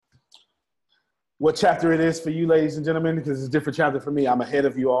what chapter it is for you, ladies and gentlemen, because it's a different chapter for me. I'm ahead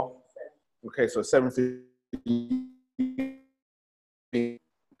of you all. Okay, so 7:50.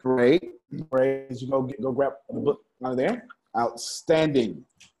 Great. As you go grab the book out of there. Outstanding.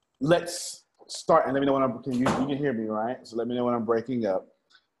 Let's start, and let me know when you can hear me, right? So let me know when I'm breaking up.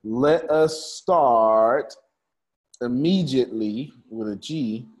 Let us start immediately with a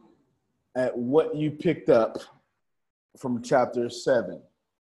G at what you picked up from chapter 7.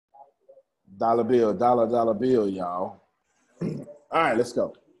 Dollar bill, dollar bill, y'all. All right, let's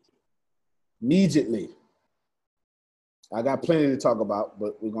go. Immediately. I got plenty to talk about,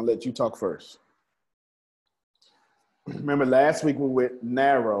 but we're going to let you talk first. Remember, last week we went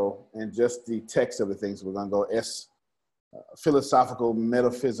narrow and just the text of the things. We're going to go philosophical,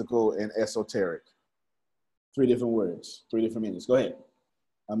 metaphysical, and esoteric. 3 different words, 3 different meanings. Go ahead.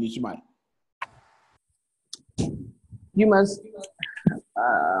 Unmute your mic. You must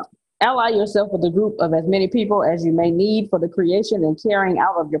ally yourself with a group of as many people as you may need for the creation and carrying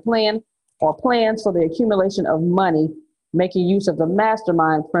out of your plan or plans for the accumulation of money, making use of the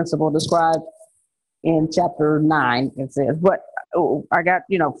mastermind principle described in chapter 9. It says, but I got,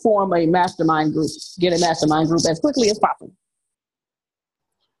 form a mastermind group, get a mastermind group as quickly as possible.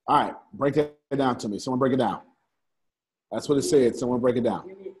 All right, break that down to me. Someone break it down. That's what it said. Someone break it down.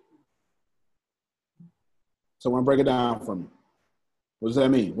 Someone break it down for me. What does that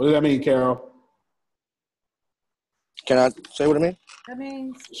mean? What does that mean, Carol? Can I say what it means? That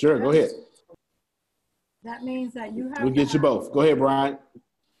means. Sure, go ahead. That means that you have. We'll get you both. Go ahead, Brian.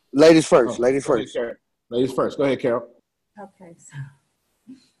 Ladies first. Ladies first. Ladies first. Go ahead, Carol. Okay, so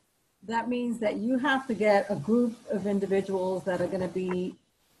that means that you have to get a group of individuals that are going to be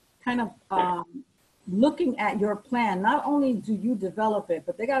kind of looking at your plan. Not only do you develop it,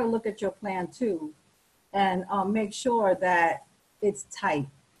 but they got to look at your plan too, and make sure that it's tight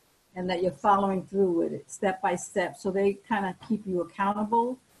and that you're following through with it step by step. So they kind of keep you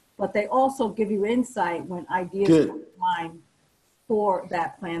accountable, but they also give you insight when ideas come to mind for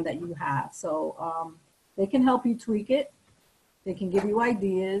that plan that you have. So they can help you tweak it. They can give you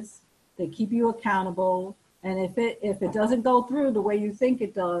ideas. They keep you accountable. And if it doesn't go through the way you think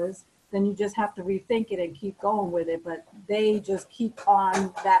it does, then you just have to rethink it and keep going with it. But they just keep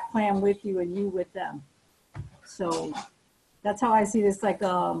on that plan with you and you with them. So that's how I see this, like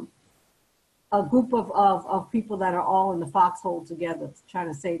a group of people that are all in the foxhole together, trying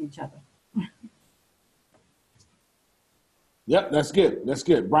to save each other. Yep, that's good. That's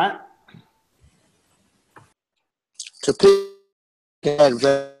good. Brian? To pick I'm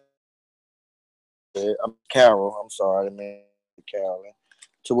Carol. I'm sorry, I didn't mean Carolyn.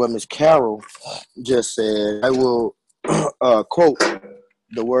 To what Miss Carol just said, I will quote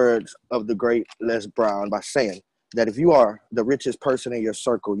the words of the great Les Brown by saying that if you are the richest person in your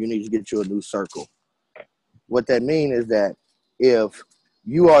circle, you need to get you a new circle. What that means is that if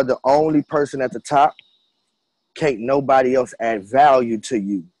you are the only person at the top, can't nobody else add value to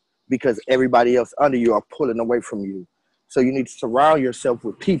you because everybody else under you are pulling away from you. So you need to surround yourself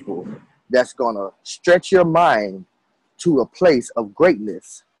with people that's going to stretch your mind to a place of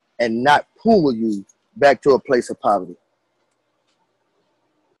greatness and not pull you back to a place of poverty.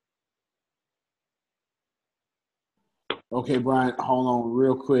 Okay, Brian, hold on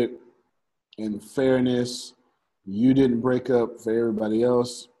real quick. In fairness, you didn't break up for everybody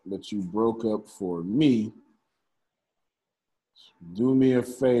else, but you broke up for me. Do me a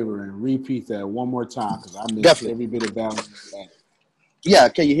favor and repeat that one more time because I missed every bit of balance. Yeah,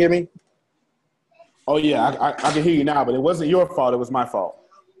 can you hear me? Oh, yeah, I can hear you now, but it wasn't your fault. It was my fault.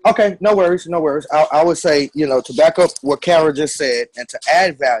 Okay, no worries, no worries. I would say, to back up what Carol just said and to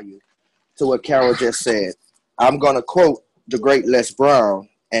add value to what Carol just said, I'm going to quote the great Les Brown,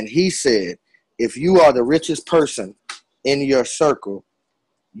 and he said, if you are the richest person in your circle,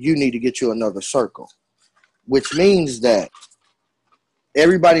 you need to get you another circle, which means that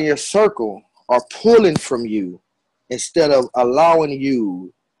everybody in your circle are pulling from you instead of allowing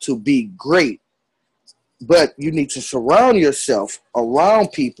you to be great. But you need to surround yourself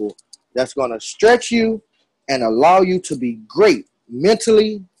around people that's going to stretch you and allow you to be great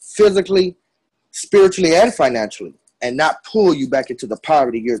mentally, physically, spiritually, and financially, and not pull you back into the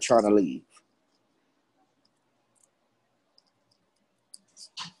poverty you're trying to leave.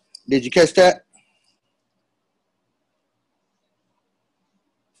 Did you catch that?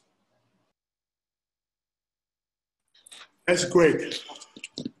 That's great.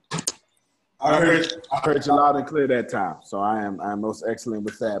 I heard you loud and clear that time. So I am most excellent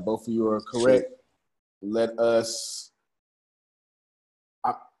with that. Both of you are correct. Let us,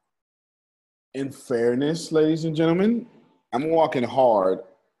 in fairness, ladies and gentlemen, I'm walking hard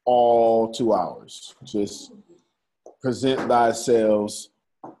all 2 hours. Just present thyself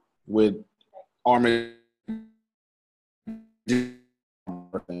with armored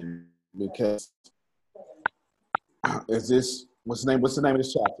because is this what's the name of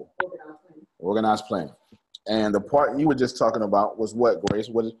this chapter? Organized planning. And the part you were just talking about was what, Grace?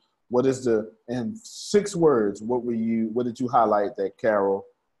 What is the, in 6 words, what did you highlight that Carol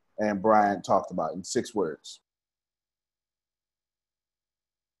and Brian talked about in 6 words?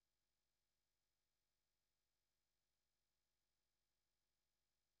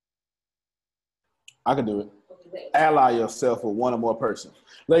 I can do it. Ally yourself with one or more person.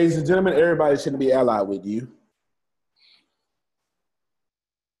 Ladies and gentlemen, everybody shouldn't be allied with you.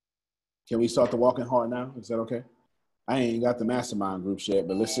 Can we start the walking hard now? Is that okay? I ain't got the mastermind group yet,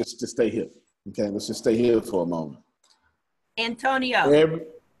 but let's just stay here. Okay, let's just stay here for a moment. Antonio.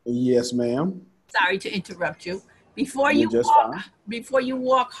 Yes, ma'am. Sorry to interrupt you. Before you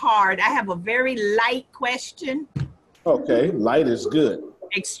walk hard, I have a very light question. Okay, light is good.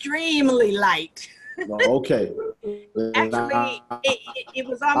 Extremely light. Okay. Actually, it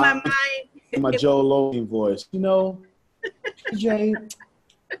was on my mind. My Joe Logan voice. You know, Jay.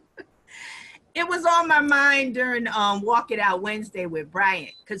 It was on my mind during Walk It Out Wednesday with Brian,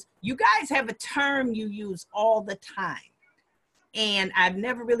 because you guys have a term you use all the time, and I've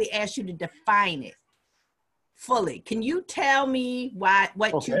never really asked you to define it fully. Can you tell me what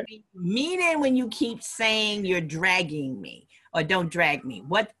you mean when you keep saying you're dragging me or don't drag me?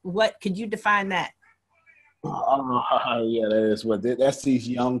 What could you define that? Yeah, that's these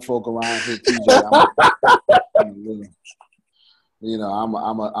young folk around here, TJ. You know,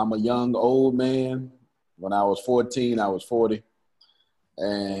 I'm a young old man. When I was 14, I was 40,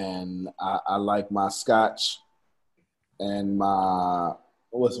 and I like my scotch and my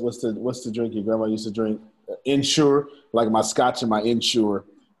what's the drink your grandma used to drink? Ensure, like my scotch and my Ensure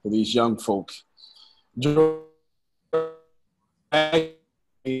for these young folk. They're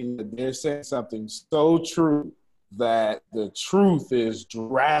saying something so true that the truth is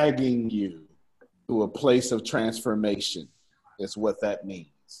dragging you to a place of transformation. Is what that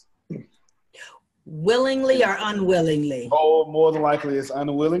means. Willingly or unwillingly? Oh, more than likely it's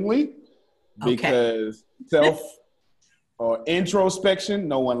unwillingly, because self or introspection,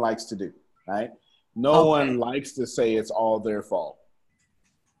 no one likes to do, right? No one likes to say it's all their fault.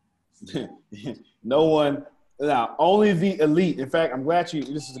 No one, now, only the elite. In fact, I'm glad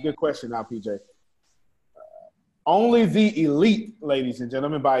this is a good question now, PJ. Only the elite, ladies and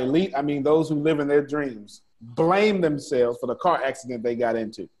gentlemen, by elite, I mean those who live in their dreams, blame themselves for the car accident they got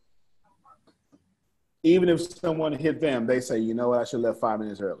into. Even if someone hit them, they say, you know what, I should have left 5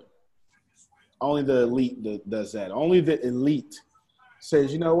 minutes early. Only the elite does that. Only the elite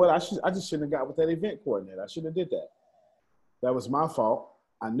says, you know what, I just shouldn't have got with that event coordinator. I shouldn't have did that. That was my fault.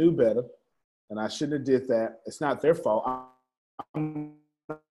 I knew better, and I shouldn't have did that. It's not their fault. I'm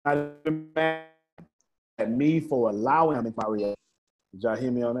not mad at me for allowing them in my reality. Did y'all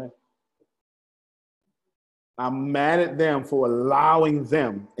hear me on that? I'm mad at them for allowing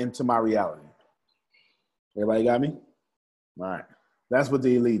them into my reality. Everybody got me? All right. That's what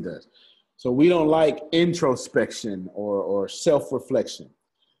the elite does. So we don't like introspection or self-reflection.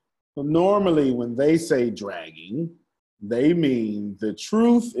 So normally when they say dragging, they mean the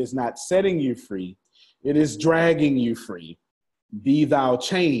truth is not setting you free. It is dragging you free. Be thou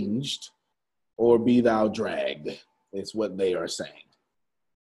changed or be thou dragged. It's what they are saying.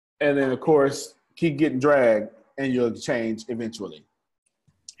 And then, of course, keep getting dragged and you'll change eventually.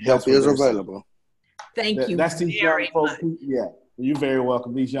 Help is available. Thank you. That's these very young folk. much. Yeah, you're very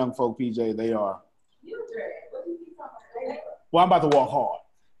welcome. These young folk, PJ, they are. Well, I'm about to walk hard.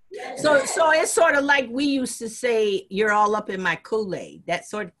 So it's sort of like we used to say, you're all up in my Kool-Aid, that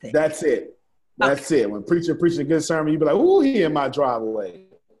sort of thing. That's it. That's it. When preacher preaches a good sermon, you be like, ooh, he in my driveway.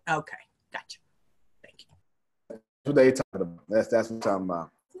 Okay, gotcha. Thank you. That's what they talking about. That's what I'm talking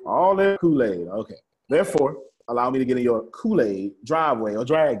about. All their Kool-Aid. Okay. Therefore, allow me to get in your Kool-Aid driveway or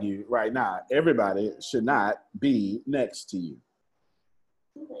drag you right now. Everybody should not be next to you.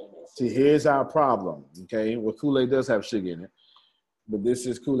 See, here's our problem, okay? Well, Kool-Aid does have sugar in it, but this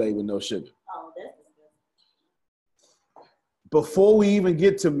is Kool-Aid with no sugar. Oh, that's good. Before we even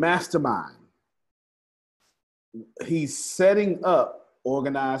get to mastermind, he's setting up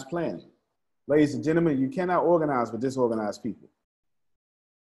organized planning. Ladies and gentlemen, you cannot organize with disorganized people.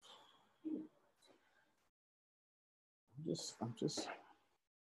 I'm just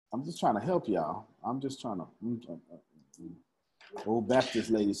trying to help y'all. I'm just trying to, old Baptist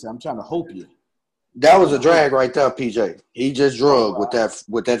lady said, I'm trying to hope you. That was a drag right there, PJ. He just drug with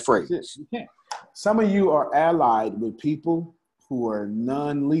that phrase. You can't. Some of you are allied with people who are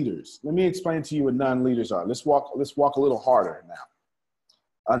non-leaders. Let me explain to you what non-leaders are. Let's walk a little harder now.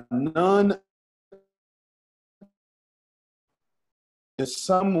 A non is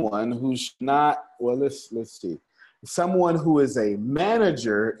someone who's not, well, let's see. Someone who is a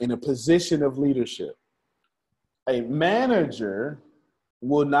manager in a position of leadership. A manager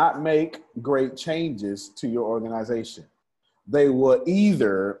will not make great changes to your organization. They will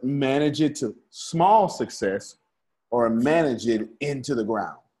either manage it to small success or manage it into the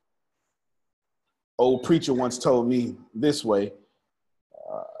ground. Old preacher once told me this way,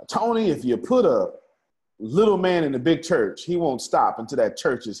 Tony, if you put a little man in a big church, he won't stop until that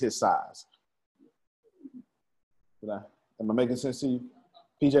church is his size. Am I making sense to you?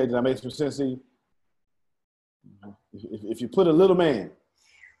 PJ, did I make some sense to you? If you put a little man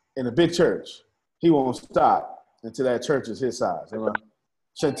in a big church, he won't stop until that church is his size.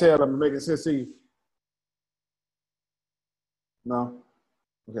 Chantel, am I making sense to you? No?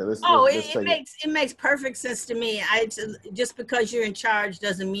 Okay, let's it makes perfect sense to me. Just because you're in charge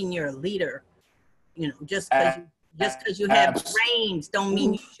doesn't mean you're a leader. You know, just because you have brains don't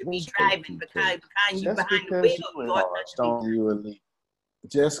mean you should be driving behind the wheel.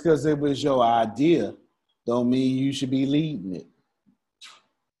 Just because it was your idea don't mean you should be leading it.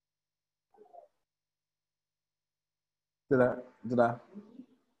 Did I?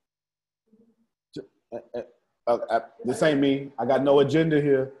 This ain't me. I got no agenda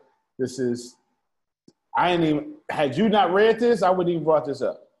here. Had you not read this, I wouldn't even brought this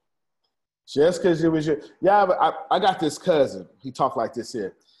up. Just because it was but I got this cousin. He talked like this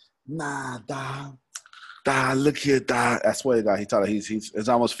here. Nah, da, look here, da. I swear to God, he talked. He's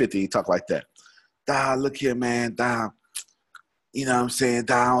almost 50. He talked like that. Da, look here, man, da. You know what I'm saying?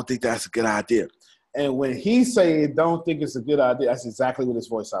 Da, I don't think that's a good idea. And when he say don't think it's a good idea, that's exactly what his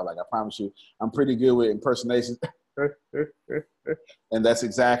voice sounds like. I promise you. I'm pretty good with impersonations. And that's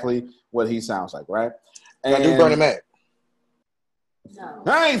exactly what he sounds like, right? And I do Bernie Mac. No.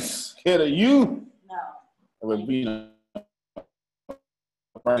 Nice hit of you. No. It would be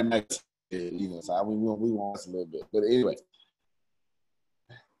Bernie Mac. So we want us a little bit. But anyway,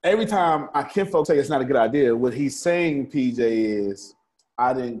 every time our kinfolk say it's not a good idea, what he's saying, PJ, is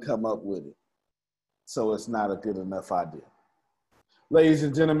I didn't come up with it. So it's not a good enough idea. Ladies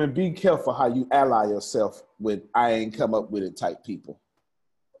and gentlemen, be careful how you ally yourself with I ain't come up with it type people.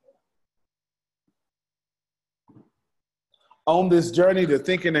 On this journey to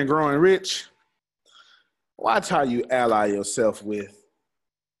thinking and growing rich, watch how you ally yourself with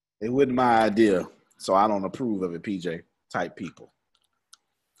it wasn't my idea, so I don't approve of it, PJ, type people.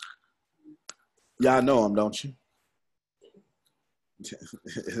 Y'all know them, don't you?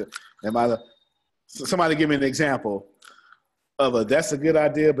 Somebody give me an example of that's a good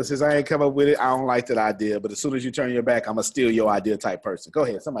idea, but since I ain't come up with it, I don't like that idea. But as soon as you turn your back, I'm going to steal your idea type person. Go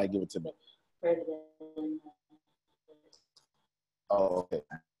ahead. Somebody give it to me. Oh, okay.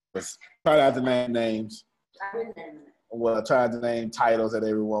 Let's try not to name names. Well, try to name titles that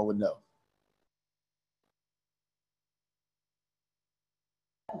everyone would know.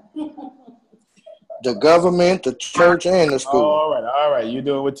 The government, the church, and the school. All right. You're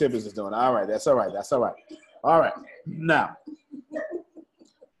doing what Tibbs is doing. All right, that's all right. All right. Now,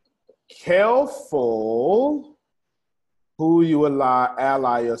 careful who you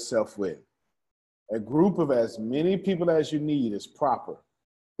ally yourself with. A group of as many people as you need is proper,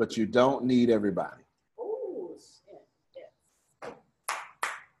 but you don't need everybody.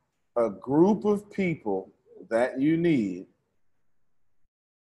 A group of people that you need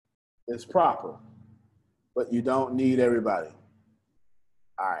is proper, but you don't need everybody.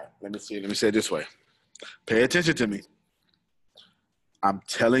 All right, let me say it this way. Pay attention to me. I'm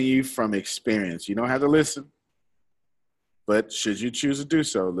telling you from experience. You don't have to listen, but should you choose to do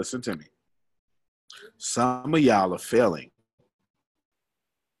so, listen to me. Some of y'all are failing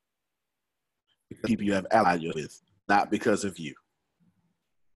because people you have allied with, not because of you.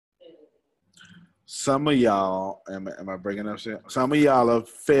 Some of y'all, am I bringing up? Some of y'all are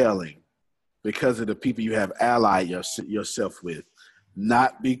failing because of the people you have allied yourself with,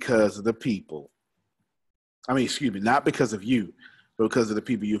 not because of the people. Not because of you, but because of the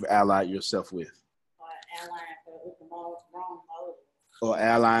people you've allied yourself with. Or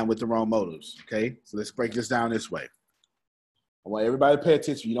allying with the wrong motives. Okay, so let's break this down this way. I want everybody to pay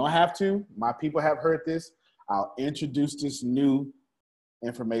attention. You don't have to. My people have heard this. I'll introduce this new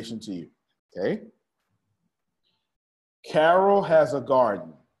information to you. Okay. Carol has a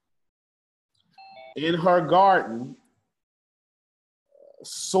garden. In her garden,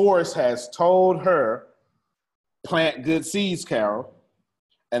 Source has told her, plant good seeds, Carol,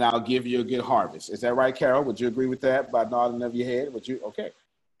 and I'll give you a good harvest. Is that right, Carol? Would you agree with that by nodding of your head? Would you? Okay.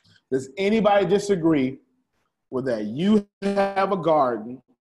 Does anybody disagree with that? You have a garden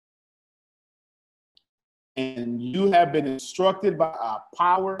and you have been instructed by a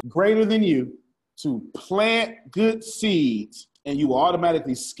power greater than you to plant good seeds, and you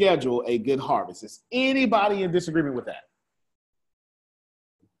automatically schedule a good harvest. Is anybody in disagreement with that?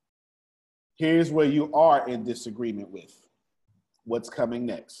 Here's where you are in disagreement with what's coming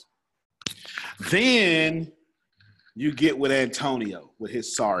next. Then you get with Antonio with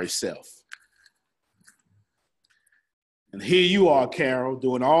his sorry self. And here you are, Carol,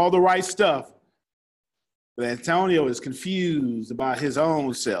 doing all the right stuff. But Antonio is confused about his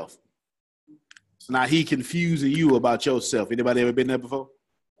own self. So now he confusing you about yourself. Anybody ever been there before?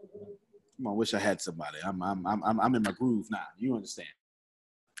 Come on, wish I had somebody. I'm in my groove now. You understand?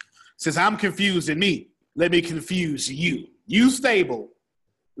 Since I'm confusing me, let me confuse you. You stable.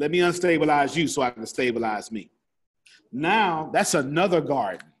 Let me unstabilize you so I can stabilize me. Now, that's another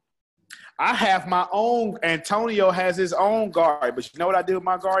garden. I have my own. Antonio has his own garden. But you know what I did with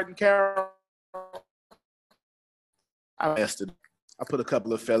my garden, Carol? I messed it up. I put a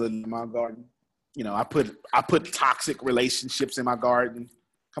couple of fellas in my garden. You know, I put toxic relationships in my garden.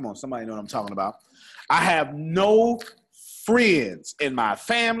 Come on, somebody know what I'm talking about. I have no friends in my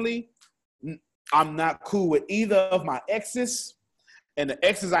family. I'm not cool with either of my exes. And the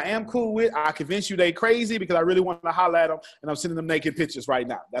exes I am cool with, I convince you they crazy because I really want to holler at them, and I'm sending them naked pictures right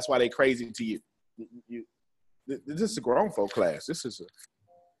now. That's why they crazy to you. This is a grown folk class. This is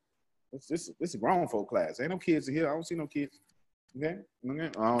a grown folk class. Ain't no kids in here. I don't see no kids. Okay? I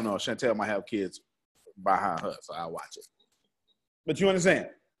don't know. Chantel might have kids behind her, so I'll watch it. But you understand?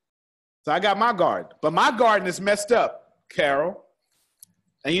 So I got my garden. But my garden is messed up, Carol.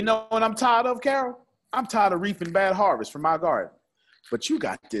 And you know what I'm tired of, Carol? I'm tired of reaping bad harvest from my garden. But you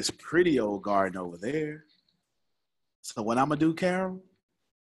got this pretty old garden over there. So what I'm going to do, Carol,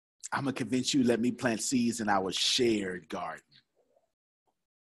 I'm going to convince you to let me plant seeds in our shared garden.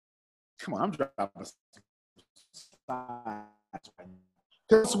 Come on, I'm dropping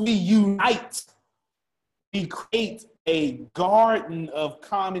because we unite. We create a garden of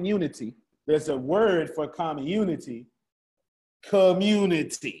common unity. There's a word for common unity.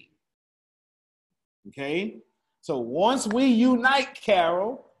 Community. Okay? So once we unite,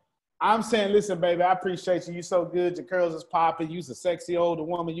 Carol, I'm saying, listen, baby, I appreciate you. You're so good. Your curls is popping. You're a sexy older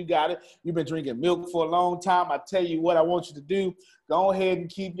woman. You got it. You've been drinking milk for a long time. I tell you what I want you to do. Go ahead and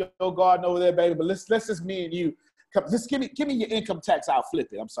keep your garden over there, baby. But let's just me and you. Just give me your income tax. I'll flip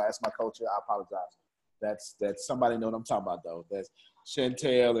it. I'm sorry. That's my culture. I apologize. That's somebody know what I'm talking about, though. That's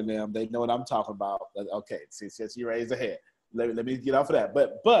Chantel and them. They know what I'm talking about. Okay. See, since you raised a head. Let me get off of that.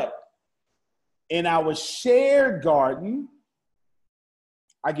 But in our shared garden,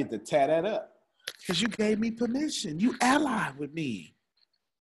 I get to tear that up because you gave me permission. You allied with me.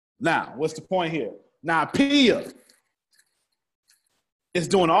 Now, what's the point here? Now, Pia is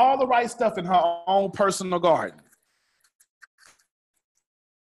doing all the right stuff in her own personal garden.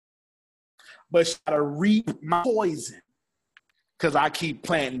 But she got to reap my poison because I keep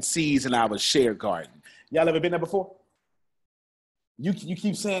planting seeds in our shared garden. Y'all ever been there before? You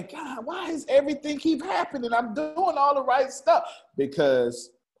keep saying, God, why does everything keep happening? I'm doing all the right stuff.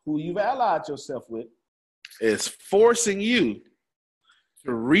 Because who you've allied yourself with is forcing you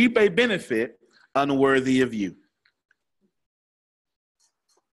to reap a benefit unworthy of you.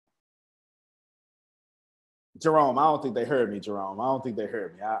 Jerome, I don't think they heard me, Jerome. I don't think they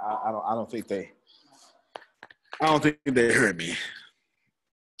heard me. I don't think they heard me.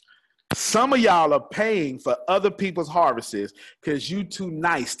 Some of y'all are paying for other people's harvests because you too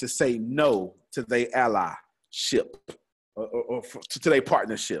nice to say no to their allyship or to their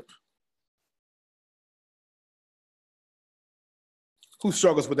partnership. Who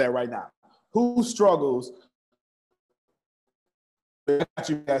struggles with that right now? Who struggles?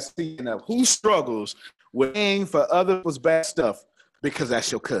 Who struggles with paying for other people's bad stuff because that's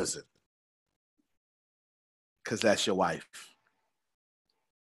your cousin? Because that's your wife.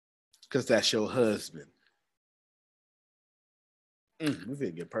 Because that's your husband. We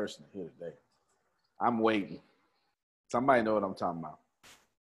finna get personal here today. I'm waiting. Somebody know what I'm talking about.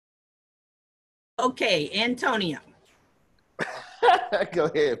 Okay, Antonio. Go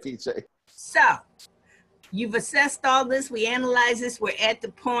ahead, PJ. So, you've assessed all this. We analyzed this. We're at the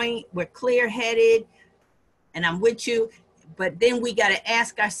point. We're clear-headed. And I'm with you. But then we got to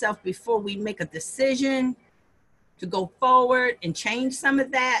ask ourselves before we make a decision to go forward and change some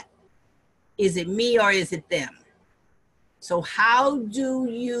of that. Is it me or is it them? So how do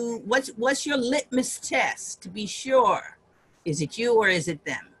you, what's your litmus test to be sure Is it you or is it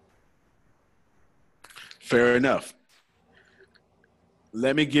them? Fair enough.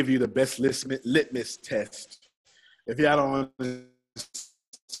 Let me give you the best litmus test. If y'all don't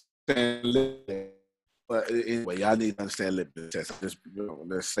understand litmus, but anyway, y'all need to understand litmus test.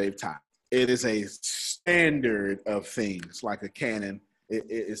 Let's save time. It is a standard of things, like a cannon.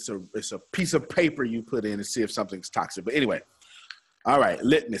 It's a piece of paper you put in to see if something's toxic. But anyway, all right,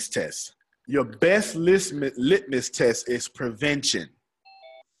 litmus test. Your best litmus test is prevention.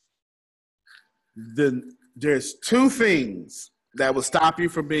 There's two things that will stop you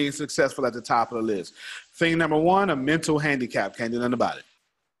from being successful at the top of the list. Thing number one, a mental handicap. Can't do nothing about it.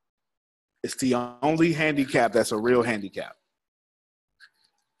 It's the only handicap that's a real handicap.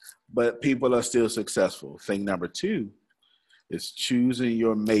 But people are still successful. Thing number two is choosing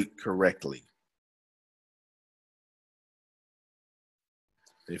your mate correctly.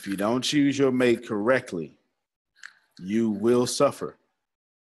 If you don't choose your mate correctly, you will suffer.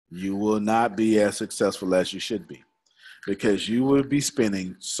 You will not be as successful as you should be, because you will be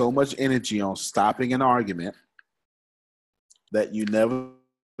spending so much energy on stopping an argument that you never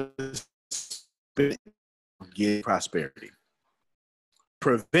get prosperity.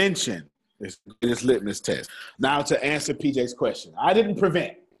 Prevention is the greatest litmus test. Now to answer PJ's question. I didn't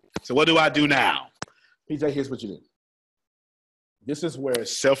prevent. So what do I do now? PJ, here's what you do. This is where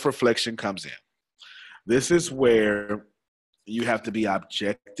self-reflection comes in. This is where you have to be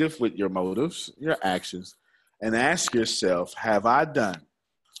objective with your motives, your actions, and ask yourself, have I done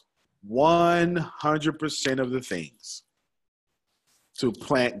 100% of the things to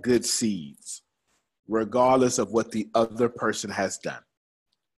plant good seeds, regardless of what the other person has done?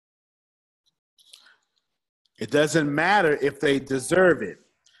 It doesn't matter if they deserve it,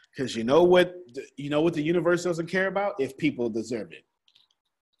 because you know what the universe doesn't care about? If people deserve it.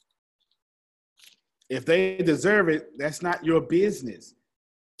 If they deserve it, that's not your business.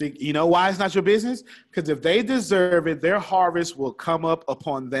 You know why it's not your business? Because if they deserve it, their harvest will come up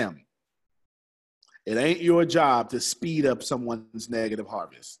upon them. It ain't your job to speed up someone's negative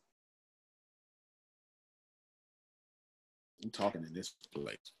harvest. I'm talking in this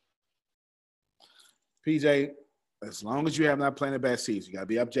place. PJ, as long as you have not planted bad seeds, you got to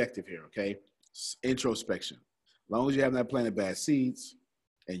be objective here, okay? Introspection. As long as you have not planted bad seeds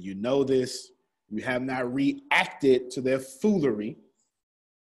and you know this, you have not reacted to their foolery,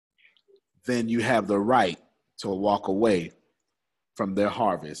 then you have the right to walk away from their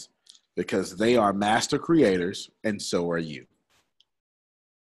harvest, because they are master creators and so are you.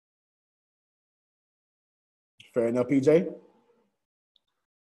 Fair enough, PJ?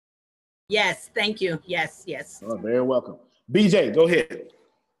 Yes, thank you. Yes, yes. Oh, very welcome. BJ, go ahead.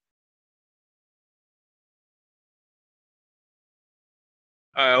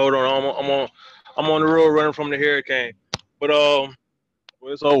 All right, hold on. I'm on the road running from the hurricane, but well,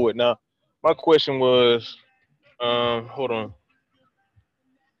 it's over with now. My question was, hold on.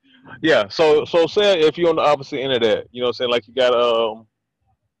 Yeah, so say if you're on the opposite end of that, you know what I'm saying, like you got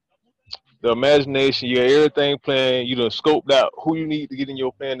the imagination, you got everything planned, you done scoped out who you need to get in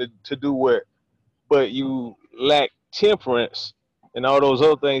your plan to do what, but you lack temperance and all those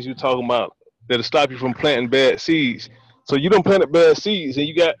other things you talking about that'll stop you from planting bad seeds. So you done planted bad seeds, and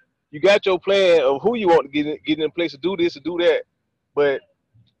you got your plan of who you want to get in place to do this, to do that, but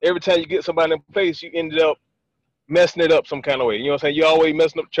every time you get somebody in place, you ended up messing it up some kind of way. You know what I'm saying? You always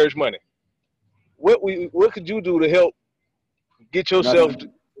messing up church money. What could you do to help get yourself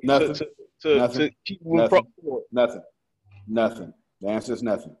Nothing. to keep moving forward? Nothing. The answer is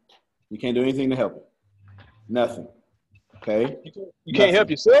nothing. You can't do anything to help it. Nothing. Okay? You can't help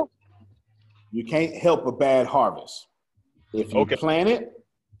yourself? You can't help a bad harvest. If you plant it,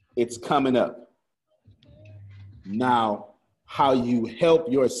 it's coming up. Now, how you help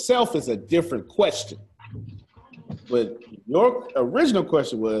yourself is a different question. But your original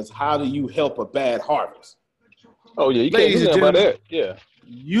question was, how do you help a bad harvest? Oh, yeah, you can't do nothing about that. Yeah.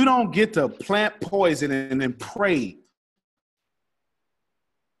 You don't get to plant poison and then pray.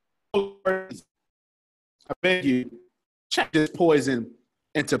 I beg you, change this poison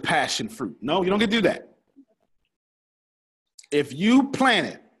into passion fruit. No, you don't get to do that. If you plant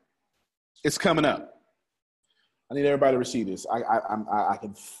it, it's coming up. I need everybody to receive this. I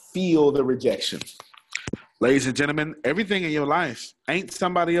can feel the rejection. Ladies and gentlemen, everything in your life ain't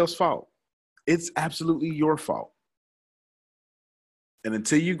somebody else's fault. It's absolutely your fault. And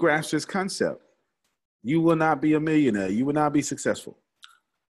until you grasp this concept, you will not be a millionaire. You will not be successful.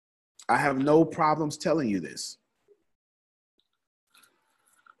 I have no problems telling you this.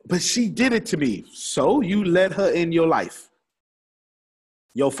 But she did it to me. So you let her in your life.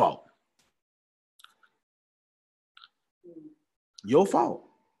 Your fault. Your fault.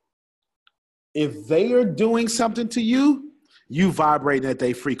 If they are doing something to you, you vibrating at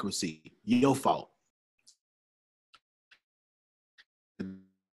their frequency. Your fault.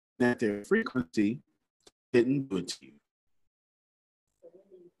 That their frequency didn't do it to you.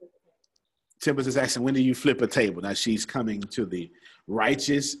 Timbers is asking, when do you flip a table? Now she's coming to the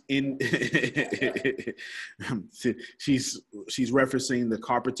righteous in she's referencing the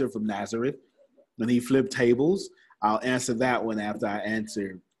carpenter from Nazareth when he flipped tables. I'll answer that one after I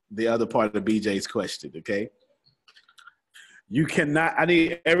answer the other part of BJ's question, okay? You cannot, I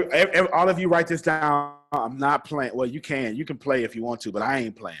need all of you write this down. I'm not playing. Well, you can play if you want to, but I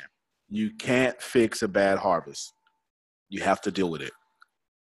ain't playing. You can't fix a bad harvest. You have to deal with it.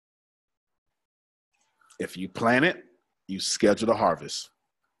 If you plant it, you schedule the harvest.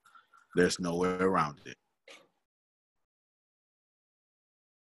 There's no way around it.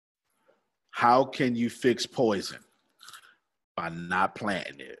 How can you fix poison? By not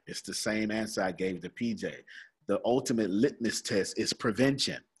planting it. It's the same answer I gave to PJ. The ultimate litmus test is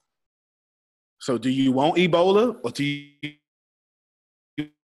prevention. So do you want Ebola or do you use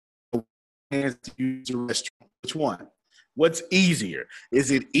the restroom? Which one? What's easier?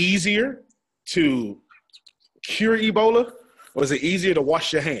 Is it easier to cure Ebola or is it easier to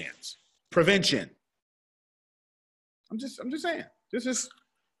wash your hands? Prevention. I'm just saying. This is,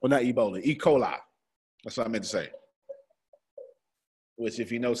 well, not Ebola, E. coli. That's what I meant to say. Which,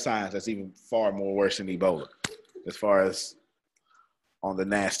 if you know science, that's even far more worse than Ebola, as far as on the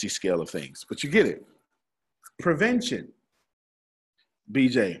nasty scale of things. But you get it. Prevention.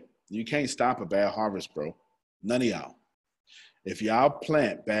 BJ, you can't stop a bad harvest, bro. None of y'all. If y'all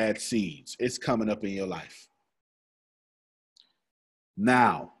plant bad seeds, it's coming up in your life.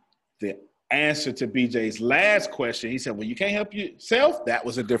 Now, the answer to BJ's last question, he said, well, you can't help yourself? That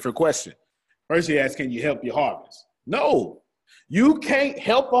was a different question. First he asked, can you help your harvest? No. You can't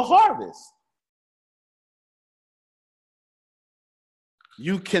help a harvest.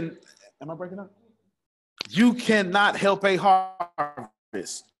 You can, am I breaking up? You cannot help a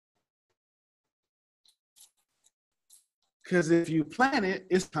harvest. Because if you plant it,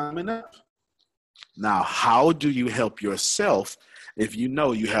 it's coming up. Now, how do you help yourself if you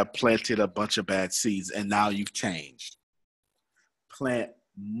know you have planted a bunch of bad seeds and now you've changed? Plant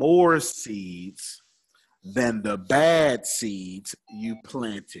more seeds than the bad seeds you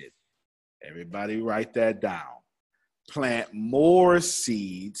planted. Everybody write that down. Plant more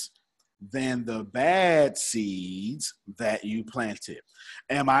seeds than the bad seeds that you planted.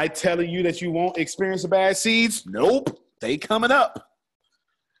 Am I telling you that you won't experience the bad seeds? Nope, they coming up.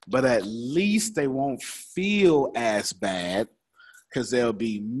 But at least they won't feel as bad because they'll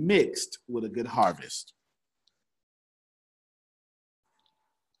be mixed with a good harvest.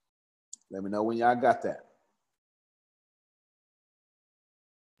 Let me know when y'all got that.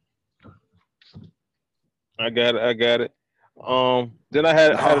 I got it. Then I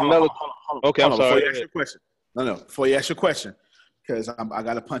had another. Okay, I'm sorry. Before you ask your question. No. Before you ask your question, because I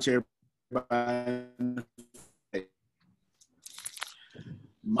got to punch everybody.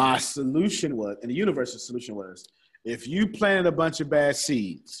 My solution was, and the universal solution was, if you planted a bunch of bad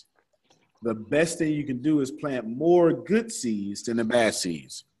seeds, the best thing you can do is plant more good seeds than the bad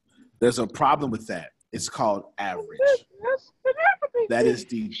seeds. There's a problem with that. It's called average. That is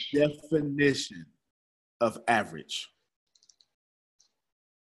the definition of average.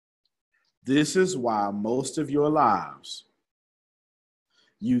 This is why most of your lives,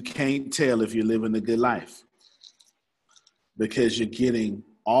 you can't tell if you're living a good life. Because you're getting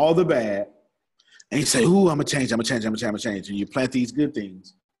all the bad, and you say, ooh, I'm gonna change. And you plant these good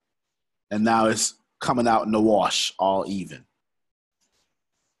things, and now it's coming out in the wash, all even.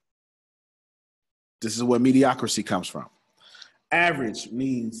 This is where mediocrity comes from. Average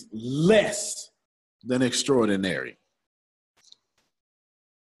means less than extraordinary.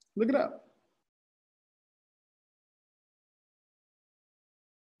 Look it up.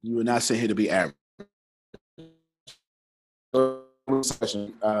 You were not sent here to be average.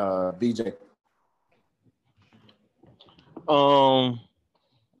 BJ. I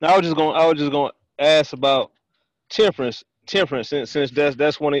was just gonna ask about temperance, since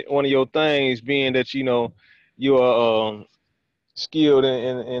that's one of your things, being that you are skilled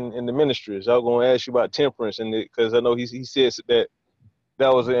in the ministries. I was gonna ask you about temperance, and because I know he says that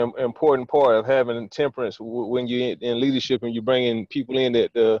was an important part of having temperance when you're in leadership and you're bringing people in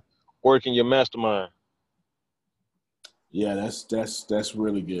that work in your mastermind. Yeah, that's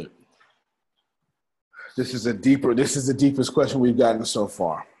really good. This is the deepest question we've gotten so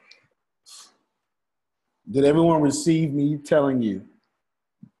far. Did everyone receive me telling you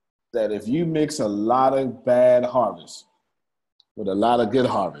that if you mix a lot of bad harvest with a lot of good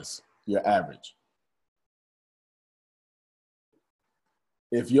harvest, you're average.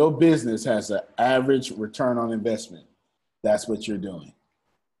 If your business has an average return on investment, that's what you're doing.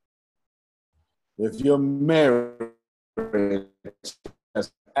 If your marriage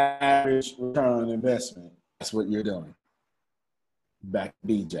has an average return on investment, that's what you're doing. Back to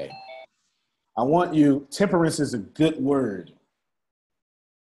BJ. I want you, temperance is a good word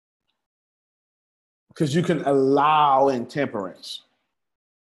because you can allow intemperance.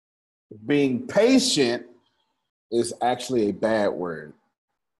 Being patient is actually a bad word.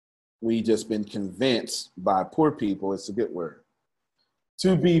 We just been convinced by poor people it's a good word.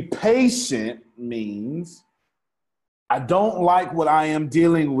 To be patient means I don't like what I am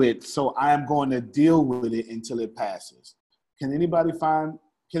dealing with, so I am going to deal with it until it passes. Can anybody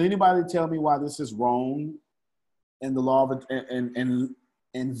tell me why this is wrong in the law of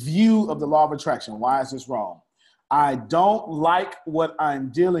in view of the law of attraction? Why is this wrong? I don't like what I'm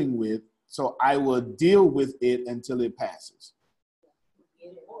dealing with, so I will deal with it until it passes.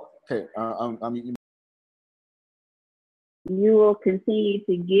 Okay, you will continue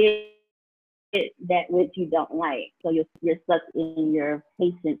to get that which you don't like. So you're stuck in your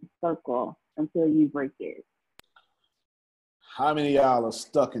patient circle until you break it. How many of y'all are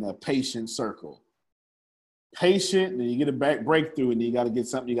stuck in a patient circle? Patient, then you get a breakthrough, and then you got to get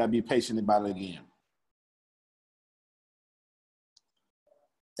something, you got to be patient about it again.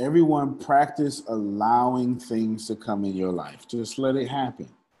 Everyone practice allowing things to come in your life. Just let it happen.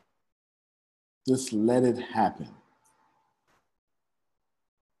 Just let it happen.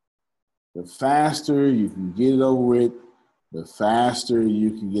 The faster you can get it over it, the faster you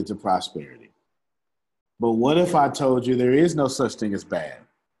can get to prosperity. But what if I told you there is no such thing as bad?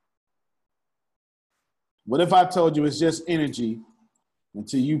 What if I told you it's just energy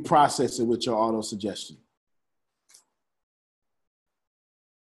until you process it with your auto-suggestion?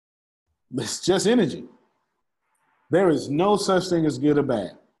 It's just energy. There is no such thing as good or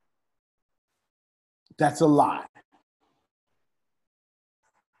bad. That's a lie.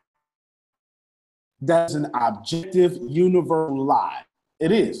 That's an objective, universal lie.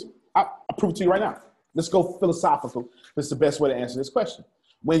 It is. I'll prove it to you right now. Let's go philosophical. That's the best way to answer this question.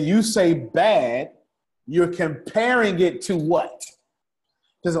 When you say bad, you're comparing it to what?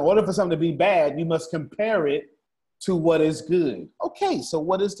 Because in order for something to be bad, you must compare it to what is good. Okay, so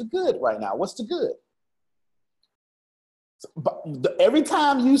what is the good right now? What's the good? Every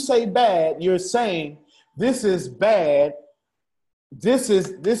time you say bad, you're saying this is bad. This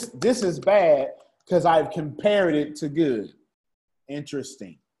is bad because I've compared it to good.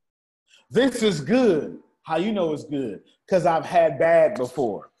 Interesting. This is good. How you know it's good? Because I've had bad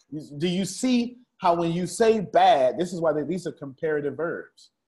before. Do you see how when you say bad, this is why these are comparative verbs.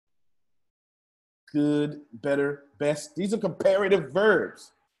 Good, better, best. These are comparative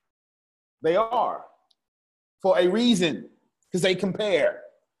verbs. They are for a reason because they compare.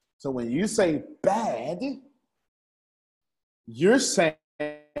 So when you say bad, you're saying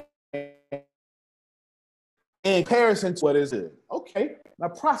in comparison to what is good. Okay, now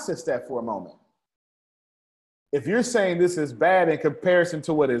process that for a moment. If you're saying this is bad in comparison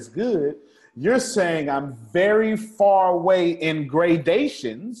to what is good, you're saying I'm very far away in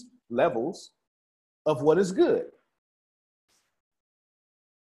gradations, levels, of what is good.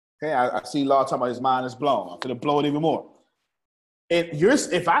 Okay, I see Law talking about his mind is blown. I'm going to blow it even more.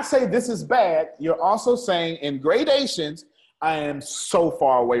 If I say this is bad, you're also saying in gradations, I am so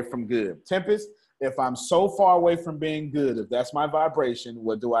far away from good. Tempest, if I'm so far away from being good, if that's my vibration,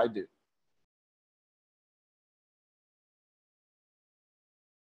 what do I do?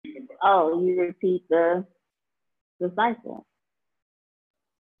 Oh, you repeat the cycle.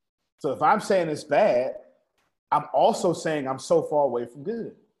 So if I'm saying it's bad, I'm also saying I'm so far away from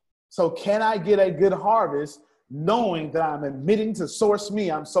good. So can I get a good harvest knowing that I'm admitting to source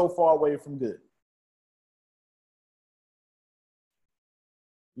me, I'm so far away from good?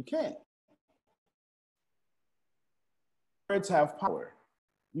 You can't. Words have power.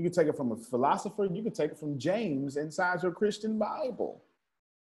 You can take it from a philosopher, you can take it from James inside your Christian Bible.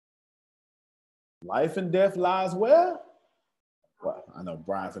 Life and death lies where? Well, I know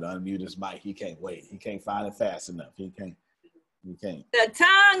Brian for to unmute his mic. He can't wait. He can't find it fast enough. He can't. The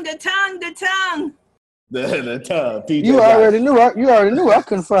tongue. The tongue. PJ You already knew I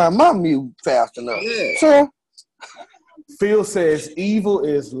couldn't find my mute fast enough. Yeah. So Phil says evil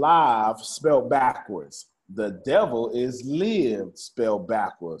is live spelled backwards. The devil is lived spelled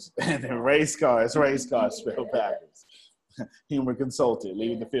backwards. And then race car spelled backwards. Humor consultant,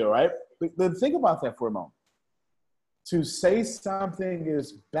 leaving the field, right? But think about that for a moment. To say something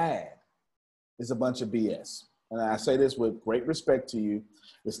is bad is a bunch of BS. and I say this with great respect to you,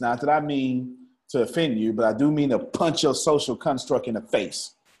 it's not that I mean to offend you, but I do mean to punch your social construct in the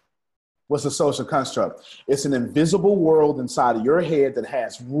face. What's a social construct? It's an invisible world inside of your head that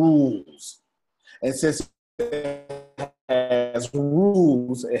has rules. And since it has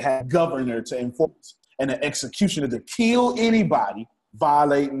rules, it has a governor to enforce and an executioner to kill anybody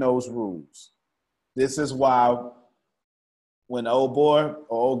violating those rules. This is why when the old boy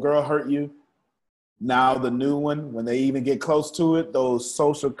or old girl hurt you, now the new one, when they even get close to it, those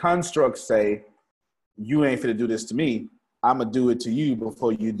social constructs say, you ain't finna do this to me. I'm gonna do it to you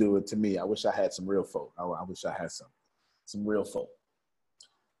before you do it to me. I wish I had some real folk. I wish I had some real folk.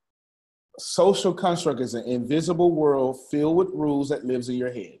 Social construct is an invisible world filled with rules that lives in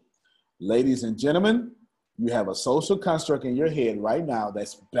your head. Ladies and gentlemen, you have a social construct in your head right now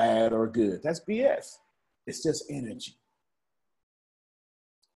that's bad or good. That's BS. It's just energy.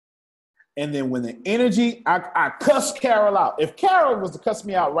 And then when the energy, I cuss Carol out. If Carol was to cuss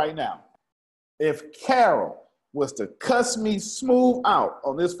me out right now, if Carol was to cuss me smooth out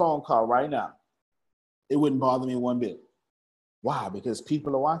on this phone call right now, it wouldn't bother me one bit. Why? Because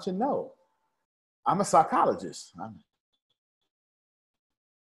people are watching? No. I'm a psychologist.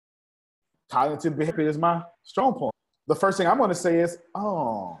 Cognitive behavior is my strong point. The first thing I'm going to say is,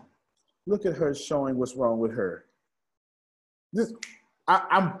 oh, look at her showing what's wrong with her.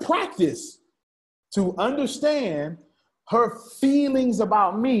 I'm practiced to understand her feelings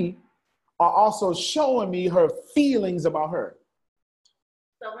about me are also showing me her feelings about her.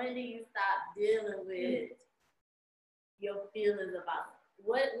 So when do you stop dealing with your feelings about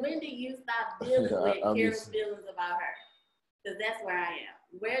when do you stop dealing with Karen's feelings about her? Because that's where I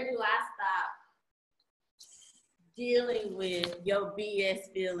am. Where do I stop dealing with your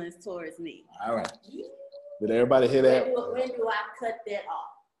BS feelings towards me? All right. Did everybody hear that? When do I cut that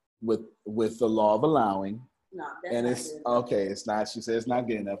off? With the law of allowing. No, that's and not it's good. Okay. It's not. She said it's not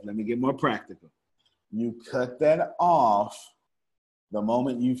good enough. Let me get more practical. You cut that off the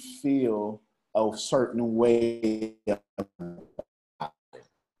moment you feel a certain way. I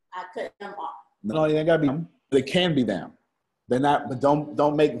cut them off. No, you ain't gotta be them. They can be them. They're not. But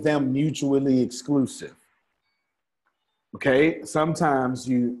don't make them mutually exclusive. Okay. Sometimes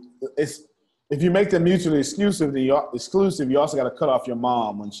if you make them mutually exclusive, you also got to cut off your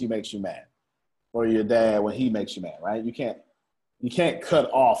mom when she makes you mad, or your dad when he makes you mad, right? You can't cut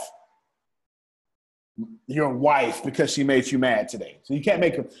off your wife because she made you mad today. So you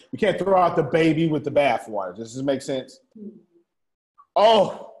can't throw out the baby with the bathwater. Does this make sense?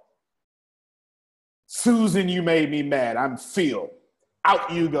 Oh, Susan, you made me mad. I'm Phil.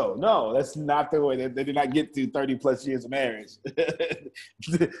 Out you go. No, that's not the way. They did not get through 30 plus years of marriage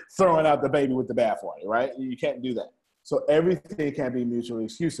throwing out the baby with the bathwater, right? You can't do that. So everything can be mutually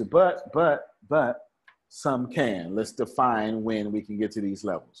exclusive, but some can. Let's define when we can get to these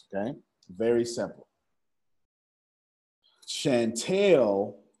levels, okay? Very simple.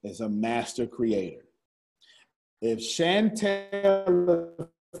 Chantel is a master creator. If Chantel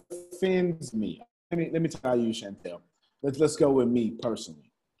offends me, let me tell you, Chantel. Let's go with me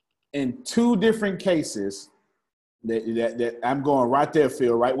personally. In two different cases, that I'm going right there,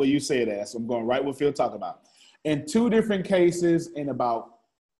 Phil, right where you say that. So I'm going right where Phil talking about. In two different cases, in about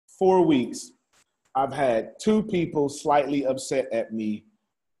 4 weeks, I've had two people slightly upset at me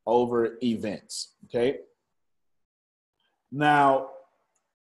over events. Okay. Now,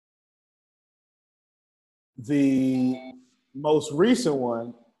 the most recent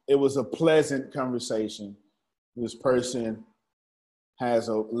one, it was a pleasant conversation. This person has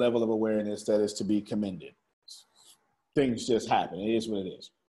a level of awareness that is to be commended. Things just happen. It is what it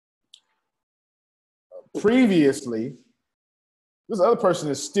is. Previously, this other person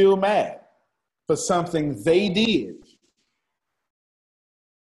is still mad for something they did.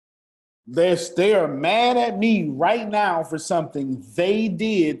 They are mad at me right now for something they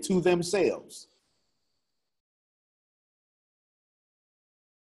did to themselves.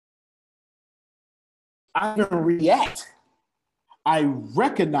 I can react. I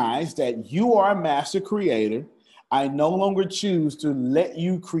recognize that you are a master creator. I no longer choose to let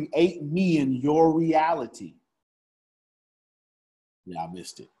you create me in your reality. Yeah, I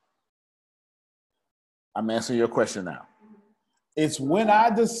missed it. I'm answering your question now. It's when I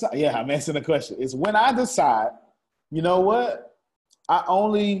decide, yeah, I'm answering the question. It's when I decide, you know what? I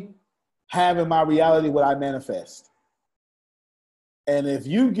only have in my reality what I manifest. And if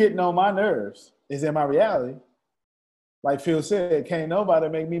you getting on my nerves, is in my reality. Like Phil said, can't nobody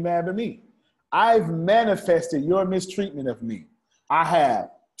make me mad but me. I've manifested your mistreatment of me. I have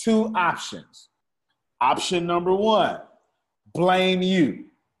two options. Option number one, blame you.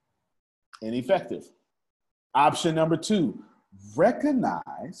 Ineffective. Option number 2,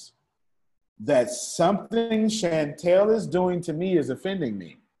 recognize that something Chantel is doing to me is offending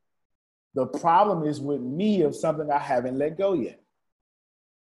me. The problem is with me of something I haven't let go yet.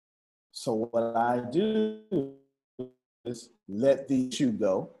 So what I do is let the issue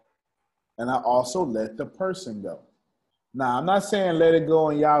go, and I also let the person go. Now, I'm not saying let it go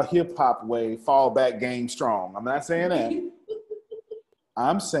in y'all hip-hop way, fall back, game strong. I'm not saying that.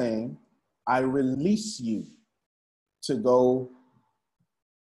 I'm saying I release you to go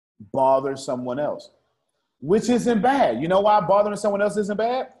bother someone else, which isn't bad. You know why bothering someone else isn't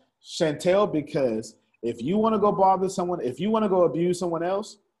bad, Chantel? Because if you want to go bother someone, if you want to go abuse someone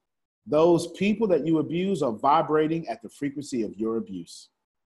else, those people that you abuse are vibrating at the frequency of your abuse.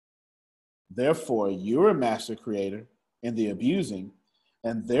 Therefore, you're a master creator in the abusing,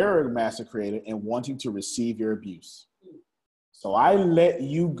 and they're a master creator in wanting to receive your abuse. So I let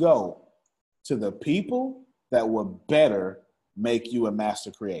you go to the people that will better make you a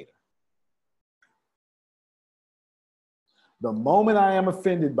master creator. The moment I am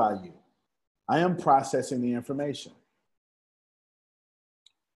offended by you, I am processing the information.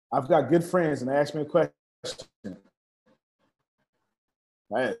 I've got good friends, and they ask me a question.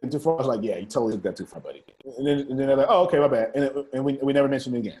 I went too far. I was like, yeah, you totally got too far, buddy. And then they're like, oh, okay, my bad. And we never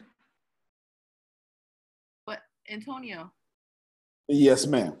mentioned it again. But Antonio. Yes,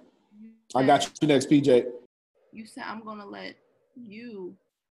 ma'am. I got you next, PJ. You said I'm going to let you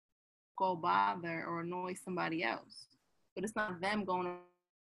go bother or annoy somebody else. But it's not them going to,